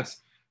point.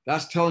 That's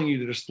telling you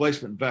the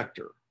displacement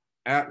vector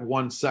at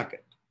 1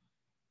 second.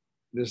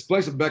 The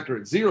displacement vector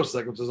at 0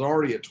 seconds is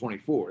already at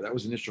 24. That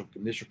was initial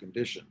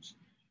conditions.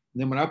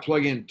 And then when I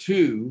plug in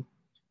 2,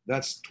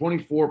 that's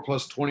 24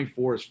 plus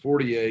 24 is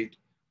 48.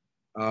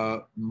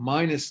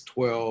 Minus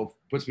 12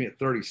 puts me at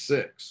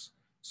 36.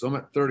 So I'm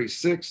at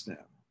 36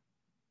 now.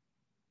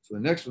 So the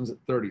next one's at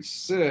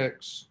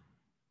 36,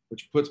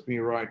 which puts me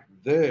right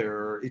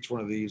there. Each one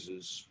of these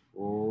is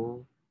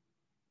 4.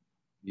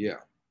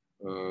 Yeah.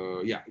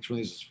 Each one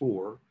of these is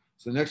 4.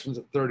 So the next one's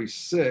at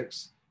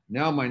 36.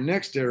 Now my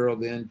next arrow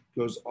then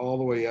goes all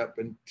the way up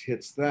and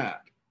hits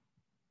that.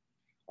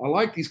 I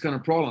like these kind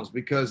of problems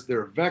because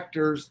they're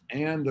vectors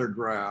and they're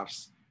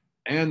graphs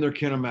and they're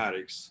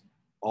kinematics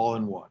all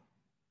in one.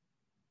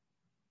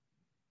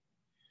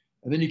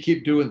 And then you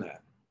keep doing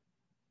that,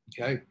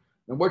 okay?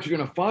 And what you're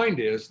gonna find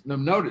is, now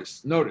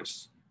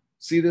notice,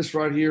 see this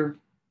right here?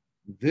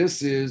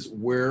 This is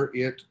where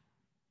it,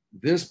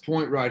 this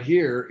point right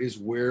here is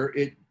where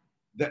it,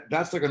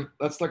 that's like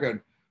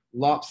a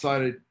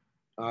lopsided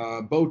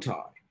bow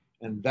tie.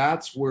 And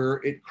that's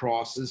where it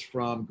crosses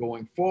from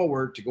going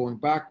forward to going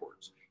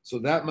backwards. So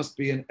that must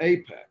be an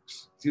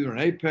apex. It's either an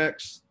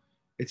apex,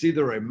 it's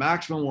either a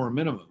maximum or a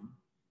minimum.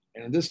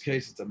 And in this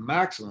case, it's a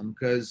maximum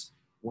because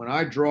when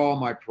I draw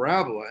my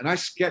parabola, and I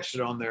sketched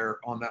it on there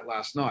on that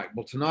last night.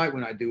 Well, tonight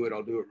when I do it,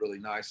 I'll do it really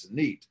nice and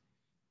neat.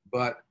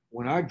 But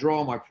when I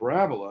draw my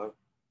parabola,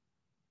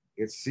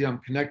 see, I'm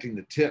connecting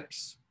the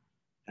tips.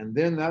 And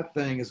then that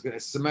thing is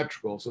it's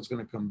symmetrical. So it's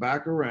going to come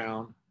back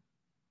around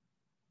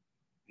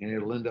and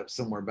it'll end up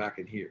somewhere back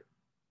in here.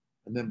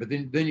 And then, but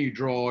then you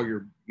draw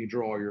your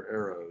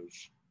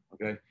arrows,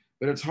 okay?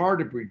 But it's hard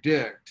to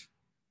predict.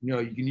 You know,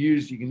 you can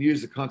use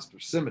the concept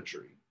of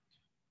symmetry,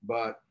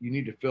 but you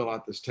need to fill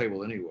out this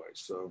table anyway.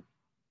 So,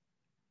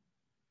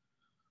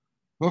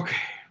 okay,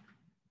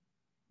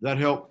 that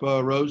help,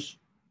 Rose?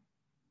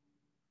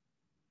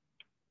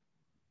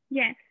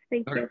 Yes,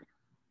 thank you.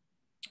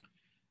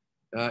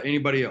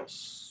 Anybody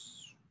else?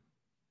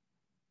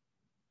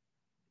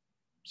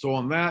 So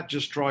on that,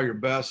 just try your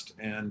best,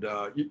 and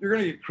you're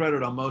going to get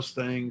credit on most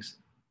things.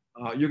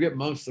 You'll get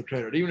most of the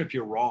credit, even if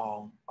you're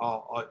wrong.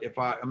 I'm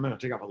going to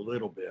take off a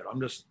little bit.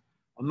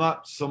 I'm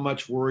not so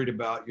much worried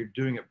about you're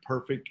doing it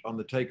perfect on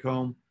the take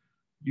home.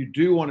 You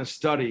do want to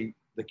study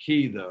the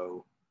key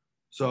though.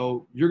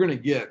 So you're going to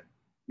get,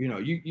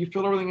 you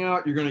fill everything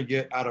out, you're going to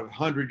get out of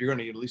 100, you're going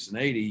to get at least an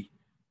 80.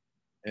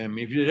 And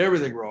if you did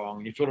everything wrong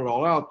and you filled it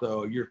all out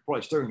though, you're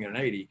probably still going to get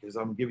an 80 because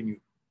I'm giving you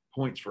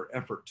points for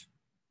effort.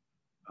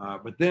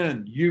 But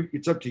then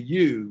it's up to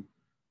you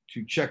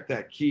to check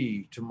that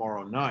key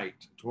tomorrow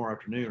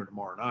afternoon or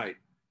tomorrow night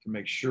to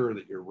make sure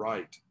that you're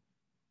right,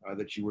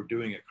 that you were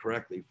doing it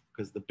correctly.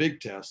 Because the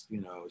big test,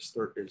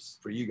 is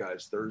for you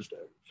guys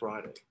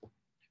Friday.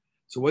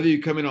 So whether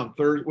you come in on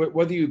Thursday,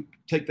 whether you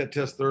take that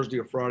test Thursday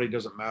or Friday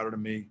doesn't matter to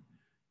me.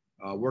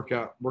 Work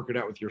it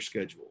out with your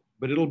schedule.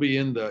 But it'll be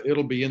in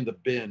the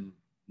bin,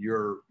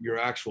 your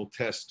actual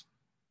test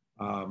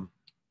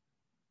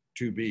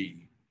to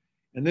be.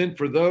 And then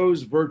for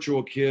those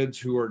virtual kids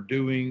who are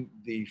doing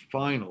the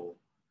final,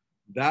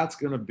 that is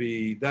going to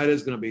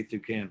be through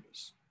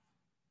Canvas.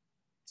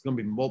 It's going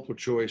to be multiple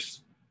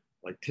choice,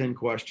 like 10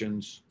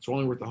 questions. It's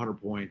only worth 100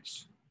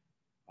 points.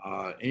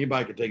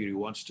 Anybody can take it who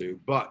wants to,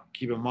 but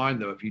keep in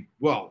mind though,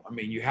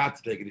 you have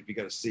to take it if you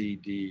got a C,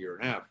 D, or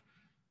an F.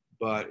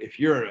 But if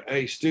you're an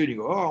A student,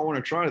 you go, oh, I want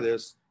to try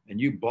this, and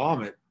you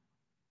bomb it,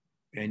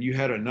 and you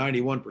had a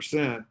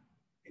 91%,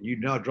 and you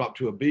now drop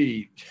to a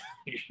B,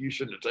 you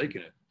shouldn't have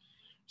taken it.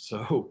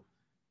 So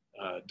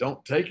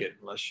don't take it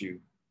unless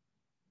you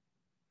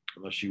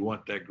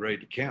want that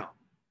grade to count.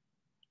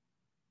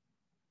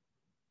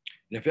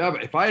 And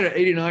if I had an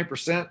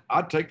 89%,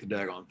 I'd take the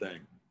daggone thing,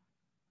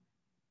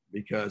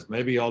 because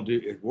maybe I'll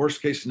do,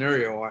 worst case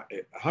scenario,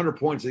 100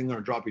 points ain't going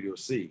to drop you to a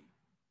C,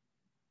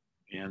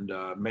 and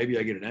maybe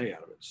I get an A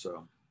out of it.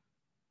 So,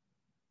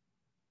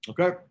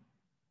 okay.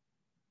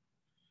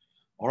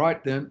 All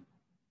right, then.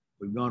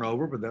 We've gone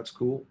over, but that's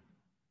cool.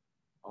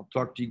 I'll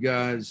talk to you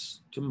guys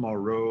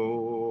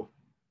tomorrow.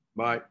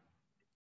 Bye.